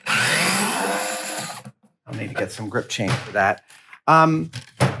that. I'll need to get some grip chain for that.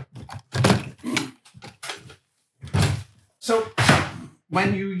 So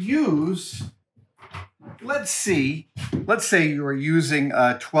when you use, let's say you are using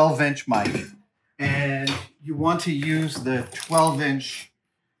a 12-inch mic and you want to use the 12-inch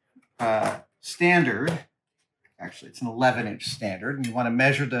standard. Actually, it's an 11-inch standard, and you want to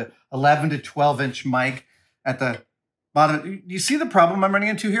measure the 11 to 12-inch mic at the bottom. You see the problem I'm running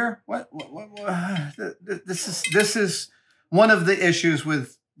into here? This is one of the issues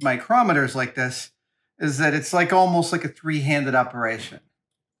with micrometers like this, is that it's like almost like a three-handed operation.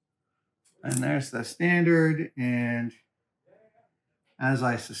 And there's the standard, and as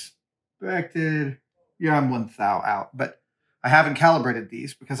I suspected, yeah, I'm 1 thou out, but I haven't calibrated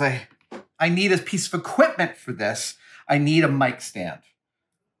these because I need a piece of equipment for this. I need a mic stand.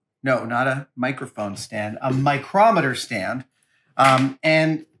 No, not a microphone stand, a micrometer stand.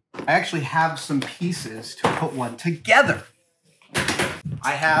 And I actually have some pieces to put one together.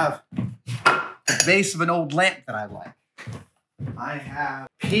 I have the base of an old lamp that I like. I have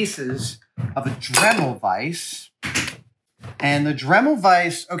pieces of a Dremel vise. And the Dremel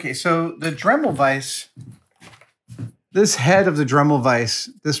vise, okay, so the Dremel vise, this head of the Dremel vise,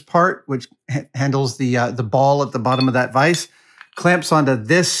 this part which handles the ball at the bottom of that vise, clamps onto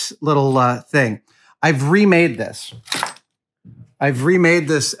this little thing. I've remade this. I've remade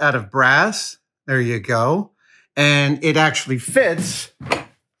this out of brass. There you go. And it actually fits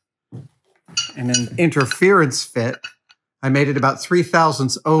in an interference fit. I made it about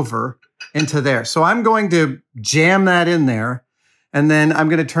 3/1000 over into there. So I'm going to jam that in there, and then I'm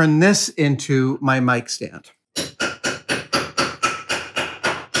going to turn this into my mic stand.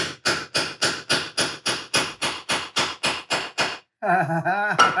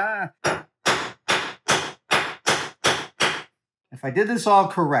 If I did this all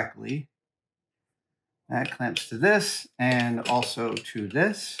correctly, that clamps to this and also to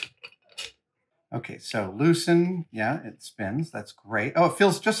this. Okay, so loosen. Yeah, it spins. That's great. Oh, it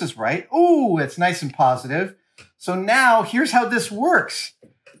feels just as right. Oh, it's nice and positive. So now here's how this works.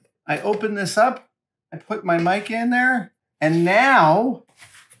 I open this up. I put my mic in there. And now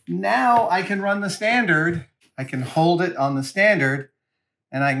I can run the standard. I can hold it on the standard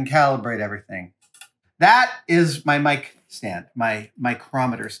and I can calibrate everything. That is my mic stand, my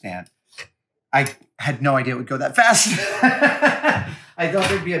micrometer stand. I had no idea it would go that fast. I thought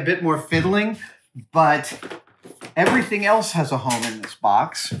there'd be a bit more fiddling, but everything else has a home in this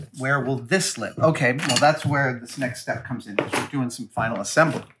box. Where will this live? Okay, well, that's where this next step comes in. We're doing some final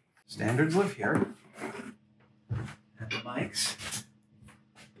assembly. Standards live here. And the mics.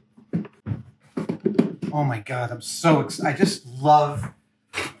 Oh my God, I'm so excited. I just love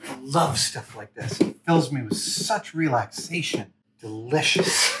stuff like this. It fills me with such relaxation.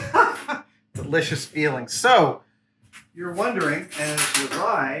 Delicious. Delicious feeling. So, you're wondering, as was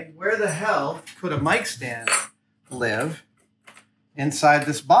I, where the hell could a mic stand live inside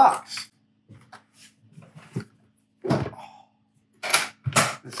this box? Oh,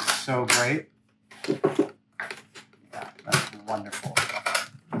 this is so great. Yeah, that's wonderful.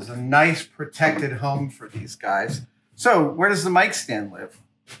 There's a nice protected home for these guys. So, where does the mic stand live?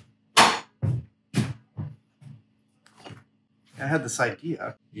 I had this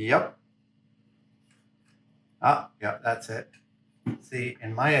idea. Yep. Yeah, that's it. See,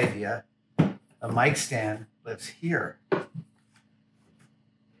 in my idea, the mic stand lives here.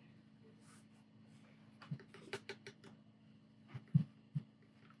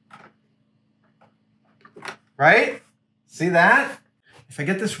 Right? See that? If I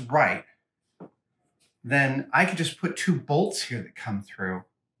get this right, then I could just put 2 bolts here that come through.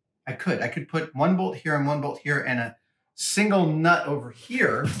 I could put 1 bolt here and 1 bolt here and a single nut over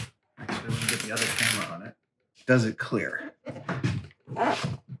here. Actually, let me get the other camera on it. Does it clear?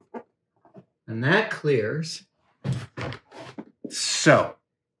 And that clears. So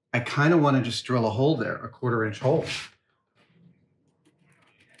I kind of want to just drill a hole there, a 1/4 inch hole.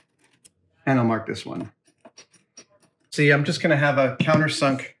 And I'll mark this one. See, I'm just going to have a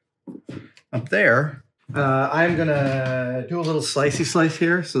countersunk up there. I'm going to do a little slicey slice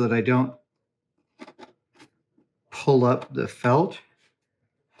here so that I don't pull up the felt.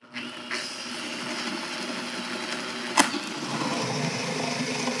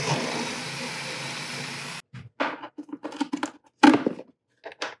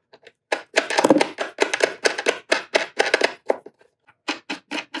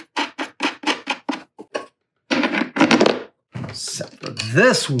 Except for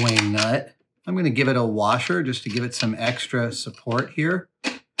this wing nut, I'm going to give it a washer just to give it some extra support here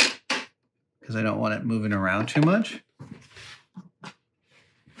because I don't want it moving around too much.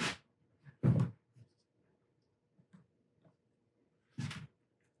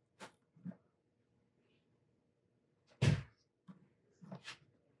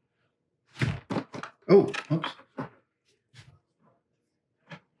 Oh, oops.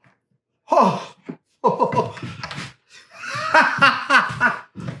 Oh, oh.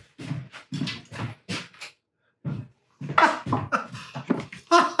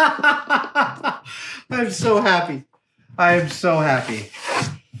 I'm so happy. I am so happy.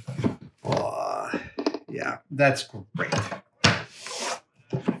 Oh, yeah, that's great.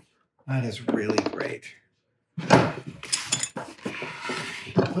 That is really great.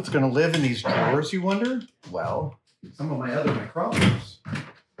 What's going to live in these drawers, you wonder? Well, some of my other micrometers.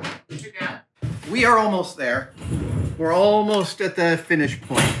 We are almost there. We're almost at the finish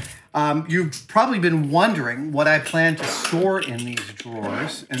point. You've probably been wondering what I plan to store in these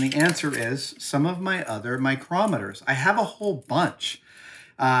drawers, and the answer is some of my other micrometers. I have a whole bunch,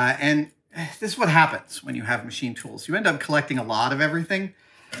 and this is what happens when you have machine tools. You end up collecting a lot of everything,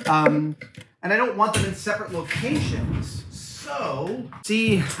 and I don't want them in separate locations. So,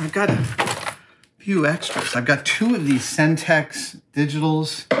 see, I've got a few extras. I've got 2 of these Centex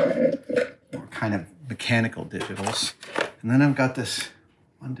digitals, or kind of mechanical digitals, and then I've got this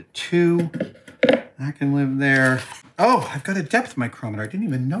 1 to 2. That can live there. Oh, I've got a depth micrometer. I didn't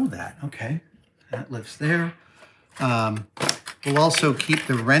even know that. Okay, that lives there. We'll also keep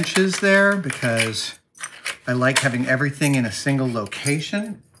the wrenches there because I like having everything in a single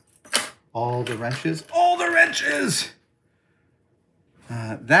location. All the wrenches. All the wrenches!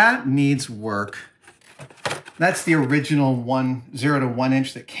 That needs work. That's the original 0 to 1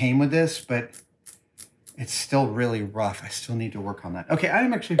 inch that came with this, but it's still really rough. I still need to work on that. Okay,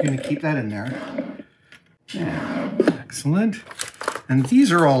 I'm actually going to keep that in there. Yeah, excellent. And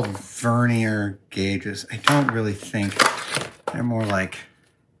these are all vernier gauges. I don't really think they're more like,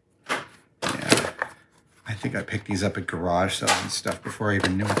 yeah, I think I picked these up at garage sales and stuff before I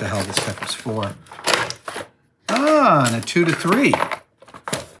even knew what the hell this stuff was for. Ah, and a 2 to 3.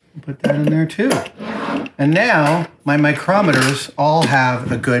 Put that in there too. And now my micrometers all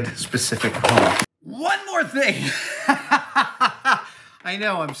have a good specific home. One more thing. I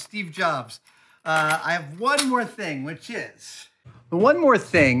know, I'm Steve Jobs. I have one more thing, which is... The one more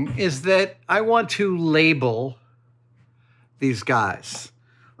thing is that I want to label these guys.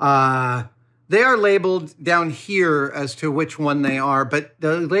 They are labeled down here as to which one they are, but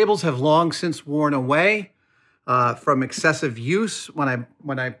the labels have long since worn away from excessive use. When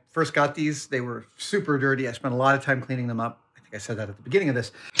I first got these, they were super dirty. I spent a lot of time cleaning them up. I think I said that at the beginning of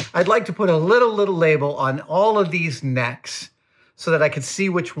this. I'd like to put a little label on all of these necks so that I could see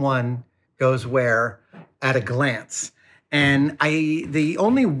which one goes where at a glance. And the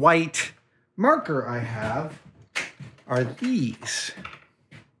only white marker I have are these.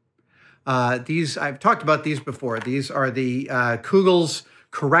 I've talked about these before. These are the Kugel's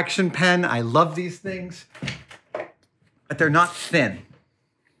correction pen. I love these things, but they're not thin.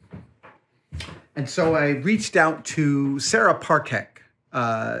 And so I reached out to Sarah Parkek.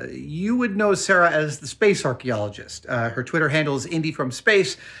 You would know Sarah as the space archaeologist. Her Twitter handle is Indie from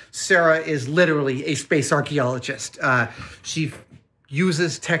Space. Sarah is literally a space archaeologist. She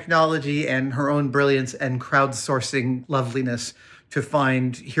uses technology and her own brilliance and crowdsourcing loveliness to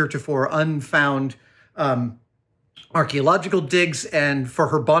find heretofore unfound archaeological digs. And for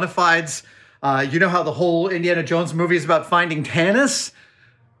her bona fides, you know how the whole Indiana Jones movie is about finding Tanis?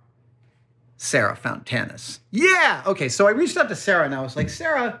 Sarah found Tanis. Yeah! Okay, so I reached out to Sarah and I was like,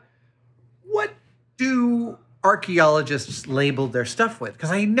 Sarah, what do archaeologists label their stuff with?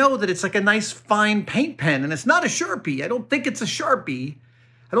 Because I know that it's like a nice fine paint pen and it's not a Sharpie. I don't think it's a Sharpie.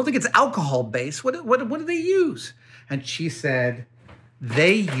 I don't think it's alcohol-based. What do they use? And she said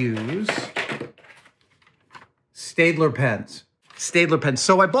they use Staedtler pens. Staedtler pens.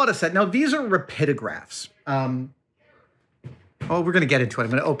 So I bought a set. Now, these are rapidographs. Oh, we're going to get into it.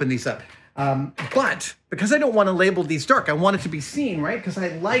 I'm going to open these up. But because I don't want to label these dark, I want it to be seen, right? Because I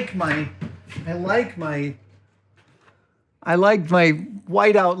like my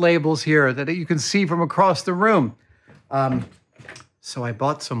whiteout labels here that you can see from across the room. So I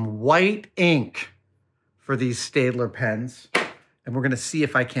bought some white ink for these Staedtler pens, and we're going to see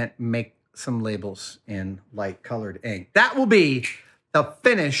if I can't make some labels in light colored ink. That will be the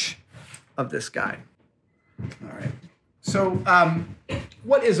finish of this guy. All right. So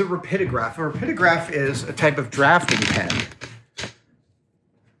what is a rapidograph? A rapidograph is a type of drafting pen.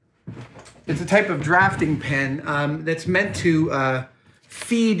 It's a type of drafting pen that's meant to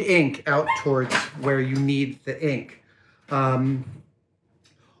feed ink out towards where you need the ink.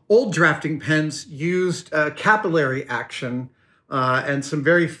 Old drafting pens used capillary action and some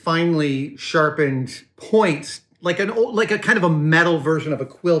very finely sharpened points, like a kind of a metal version of a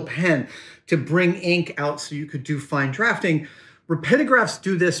quill pen, to bring ink out so you could do fine drafting. Rapidographs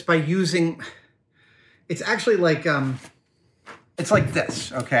do this by using, it's actually like, it's like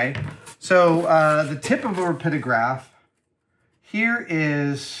this, okay? So the tip of a rapidograph, here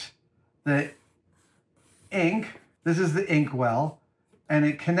is the ink. This is the ink well, and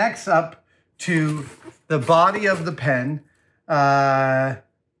it connects up to the body of the pen and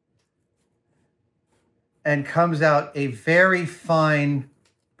comes out a very fine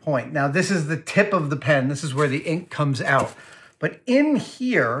point. Now, this is the tip of the pen. This is where the ink comes out. But in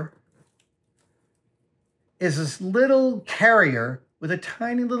here is this little carrier with a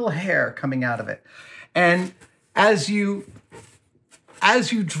tiny little hair coming out of it. And as you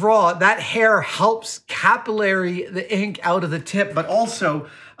as you draw, that hair helps capillary the ink out of the tip, but also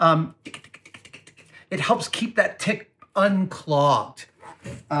it helps keep that tip unclogged.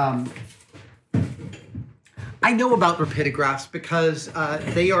 I know about rapidographs because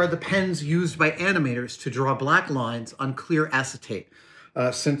they are the pens used by animators to draw black lines on clear acetate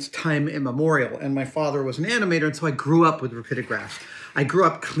since time immemorial. And my father was an animator, and so I grew up with rapidographs. I grew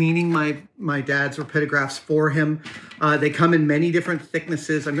up cleaning my dad's rapidographs for him. They come in many different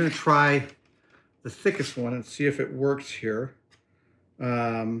thicknesses. I'm going to try the thickest one and see if it works here.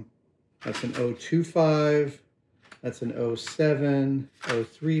 That's an 025. That's an 07,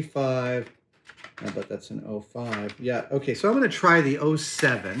 035. But that's an 05. Yeah, okay, so I'm going to try the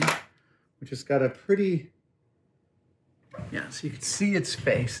 07, which has got a pretty... Yeah, so you can see its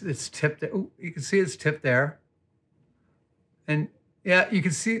face, its tip there. Oh, you can see its tip there. And yeah, you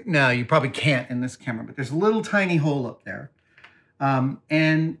can see, no, you probably can't in this camera, but there's a little tiny hole up there.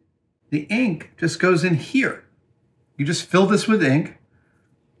 And the ink just goes in here. You just fill this with ink.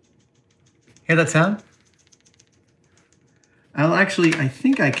 Hear that sound? I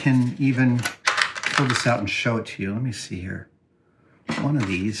think I can even pull this out and show it to you. Let me see here. One of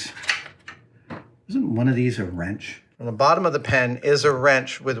these, isn't one of these a wrench? On the bottom of the pen is a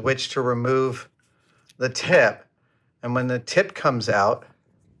wrench with which to remove the tip. And when the tip comes out,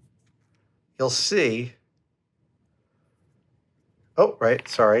 you'll see, oh, right,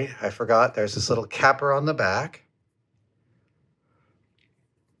 sorry, I forgot. There's this little capper on the back.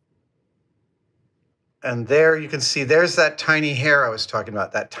 And there you can see, there's that tiny hair I was talking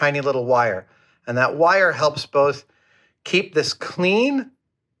about, that tiny little wire. And that wire helps both keep this clean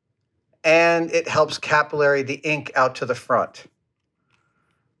and it helps capillary the ink out to the front.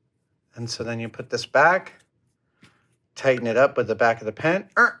 And so then you put this back, tighten it up with the back of the pen.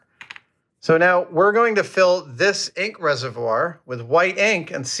 So now we're going to fill this ink reservoir with white ink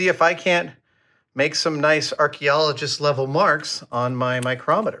and see if I can't make some nice archaeologist level marks on my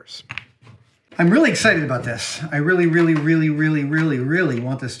micrometers. I'm really excited about this. I really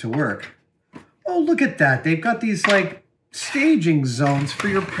want this to work. Oh, look at that. They've got these like staging zones for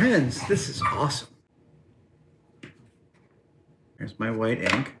your pens. This is awesome. Here's my white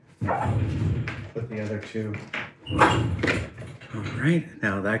ink. Put the other two. All right,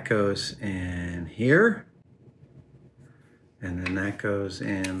 now that goes in here. And then that goes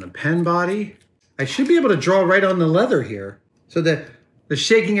in the pen body. I should be able to draw right on the leather here. So the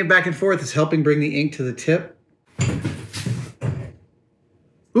shaking it back and forth is helping bring the ink to the tip.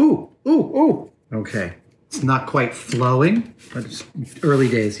 Ooh, ooh, ooh. Okay, it's not quite flowing, but it's early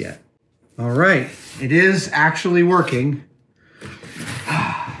days yet. All right, it is actually working.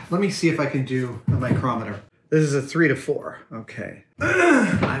 Let me see if I can do a micrometer. This is a 3 to 4, okay.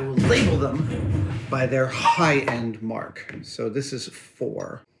 I will label them by their high-end mark. So this is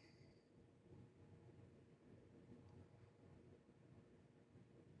 4.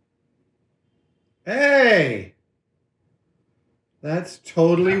 Hey, that's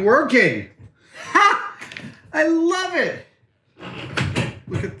totally working. Ha! I love it.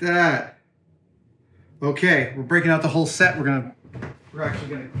 Look at that. Okay, we're breaking out the whole set. We're actually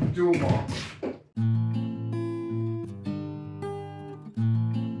gonna do them all.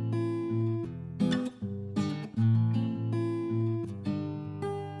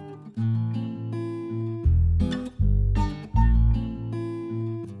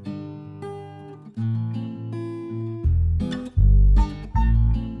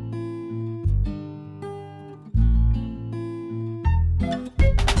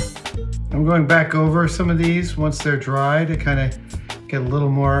 I'm going back over some of these once they're dry to kind of get a little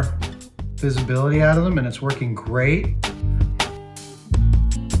more visibility out of them, and it's working great.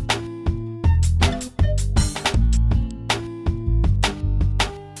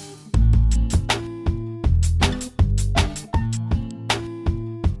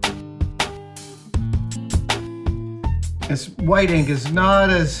 This white ink is not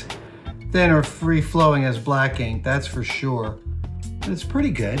as thin or free-flowing as black ink, that's for sure. But it's pretty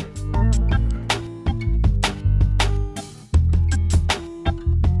good.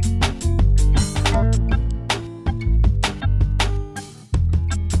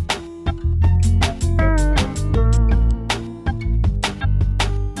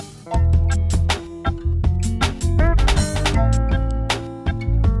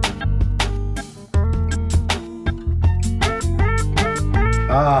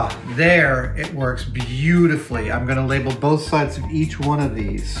 Ah, there, it works beautifully. I'm gonna label both sides of each one of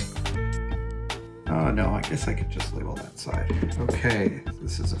these. Oh no, I guess I could just label that side. Okay,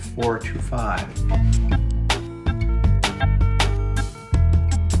 this is a 425.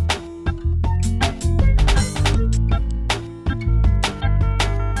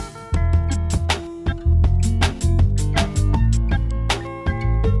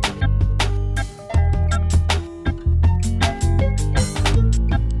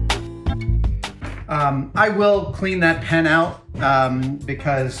 I will clean that pen out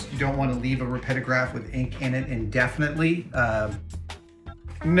because you don't want to leave a rapidograph with ink in it indefinitely.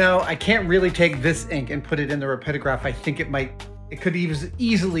 No, I can't really take this ink and put it in the rapidograph. I think it could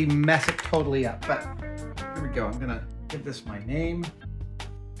easily mess it totally up. But here we go. I'm gonna give this my name.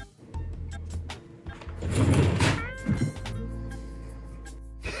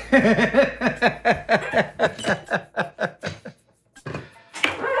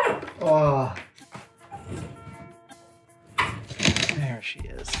 Oh, there she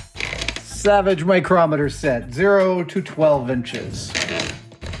is. Savage micrometer set, 0 to 12 inches.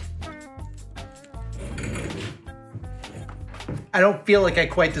 I don't feel like I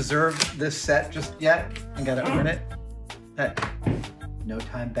quite deserve this set just yet. I gotta earn it. No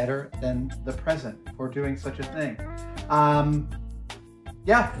time better than the present for doing such a thing.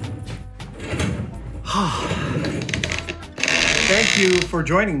 Yeah. Thank you for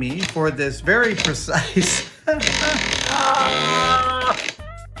joining me for this very precise.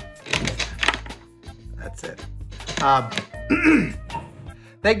 That's it.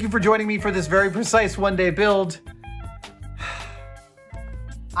 Thank you for joining me for this very precise one-day build.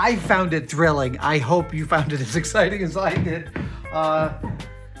 I found it thrilling. I hope you found it as exciting as I did.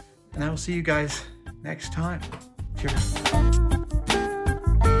 And I will see you guys next time. Cheers.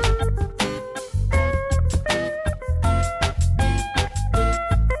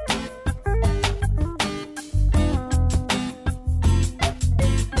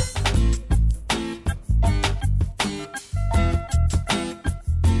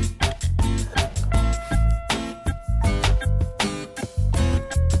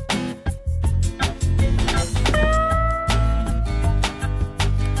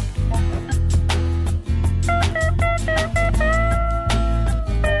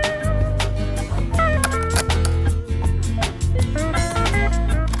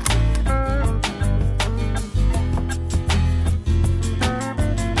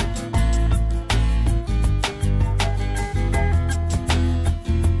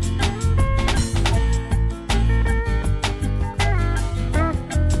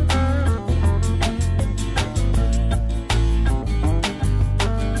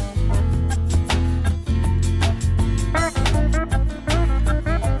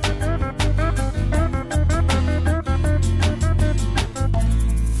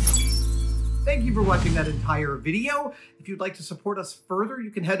 Watching that entire video. If you'd like to support us further,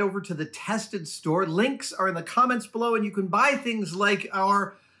 you can head over to the Tested store. Links are in the comments below, and you can buy things like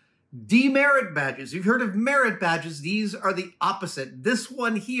our demerit badges. You've heard of merit badges. These are the opposite. This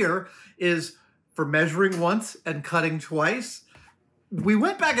one here is for measuring once and cutting twice. We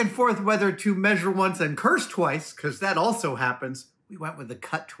went back and forth whether to measure once and curse twice, because that also happens. We went with the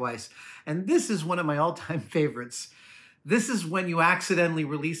cut twice. And this is one of my all-time favorites. This is when you accidentally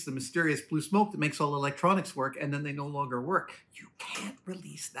release the mysterious blue smoke that makes all electronics work, and then they no longer work. You can't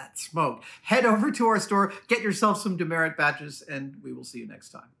release that smoke. Head over to our store, get yourself some demerit badges, and we will see you next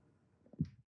time.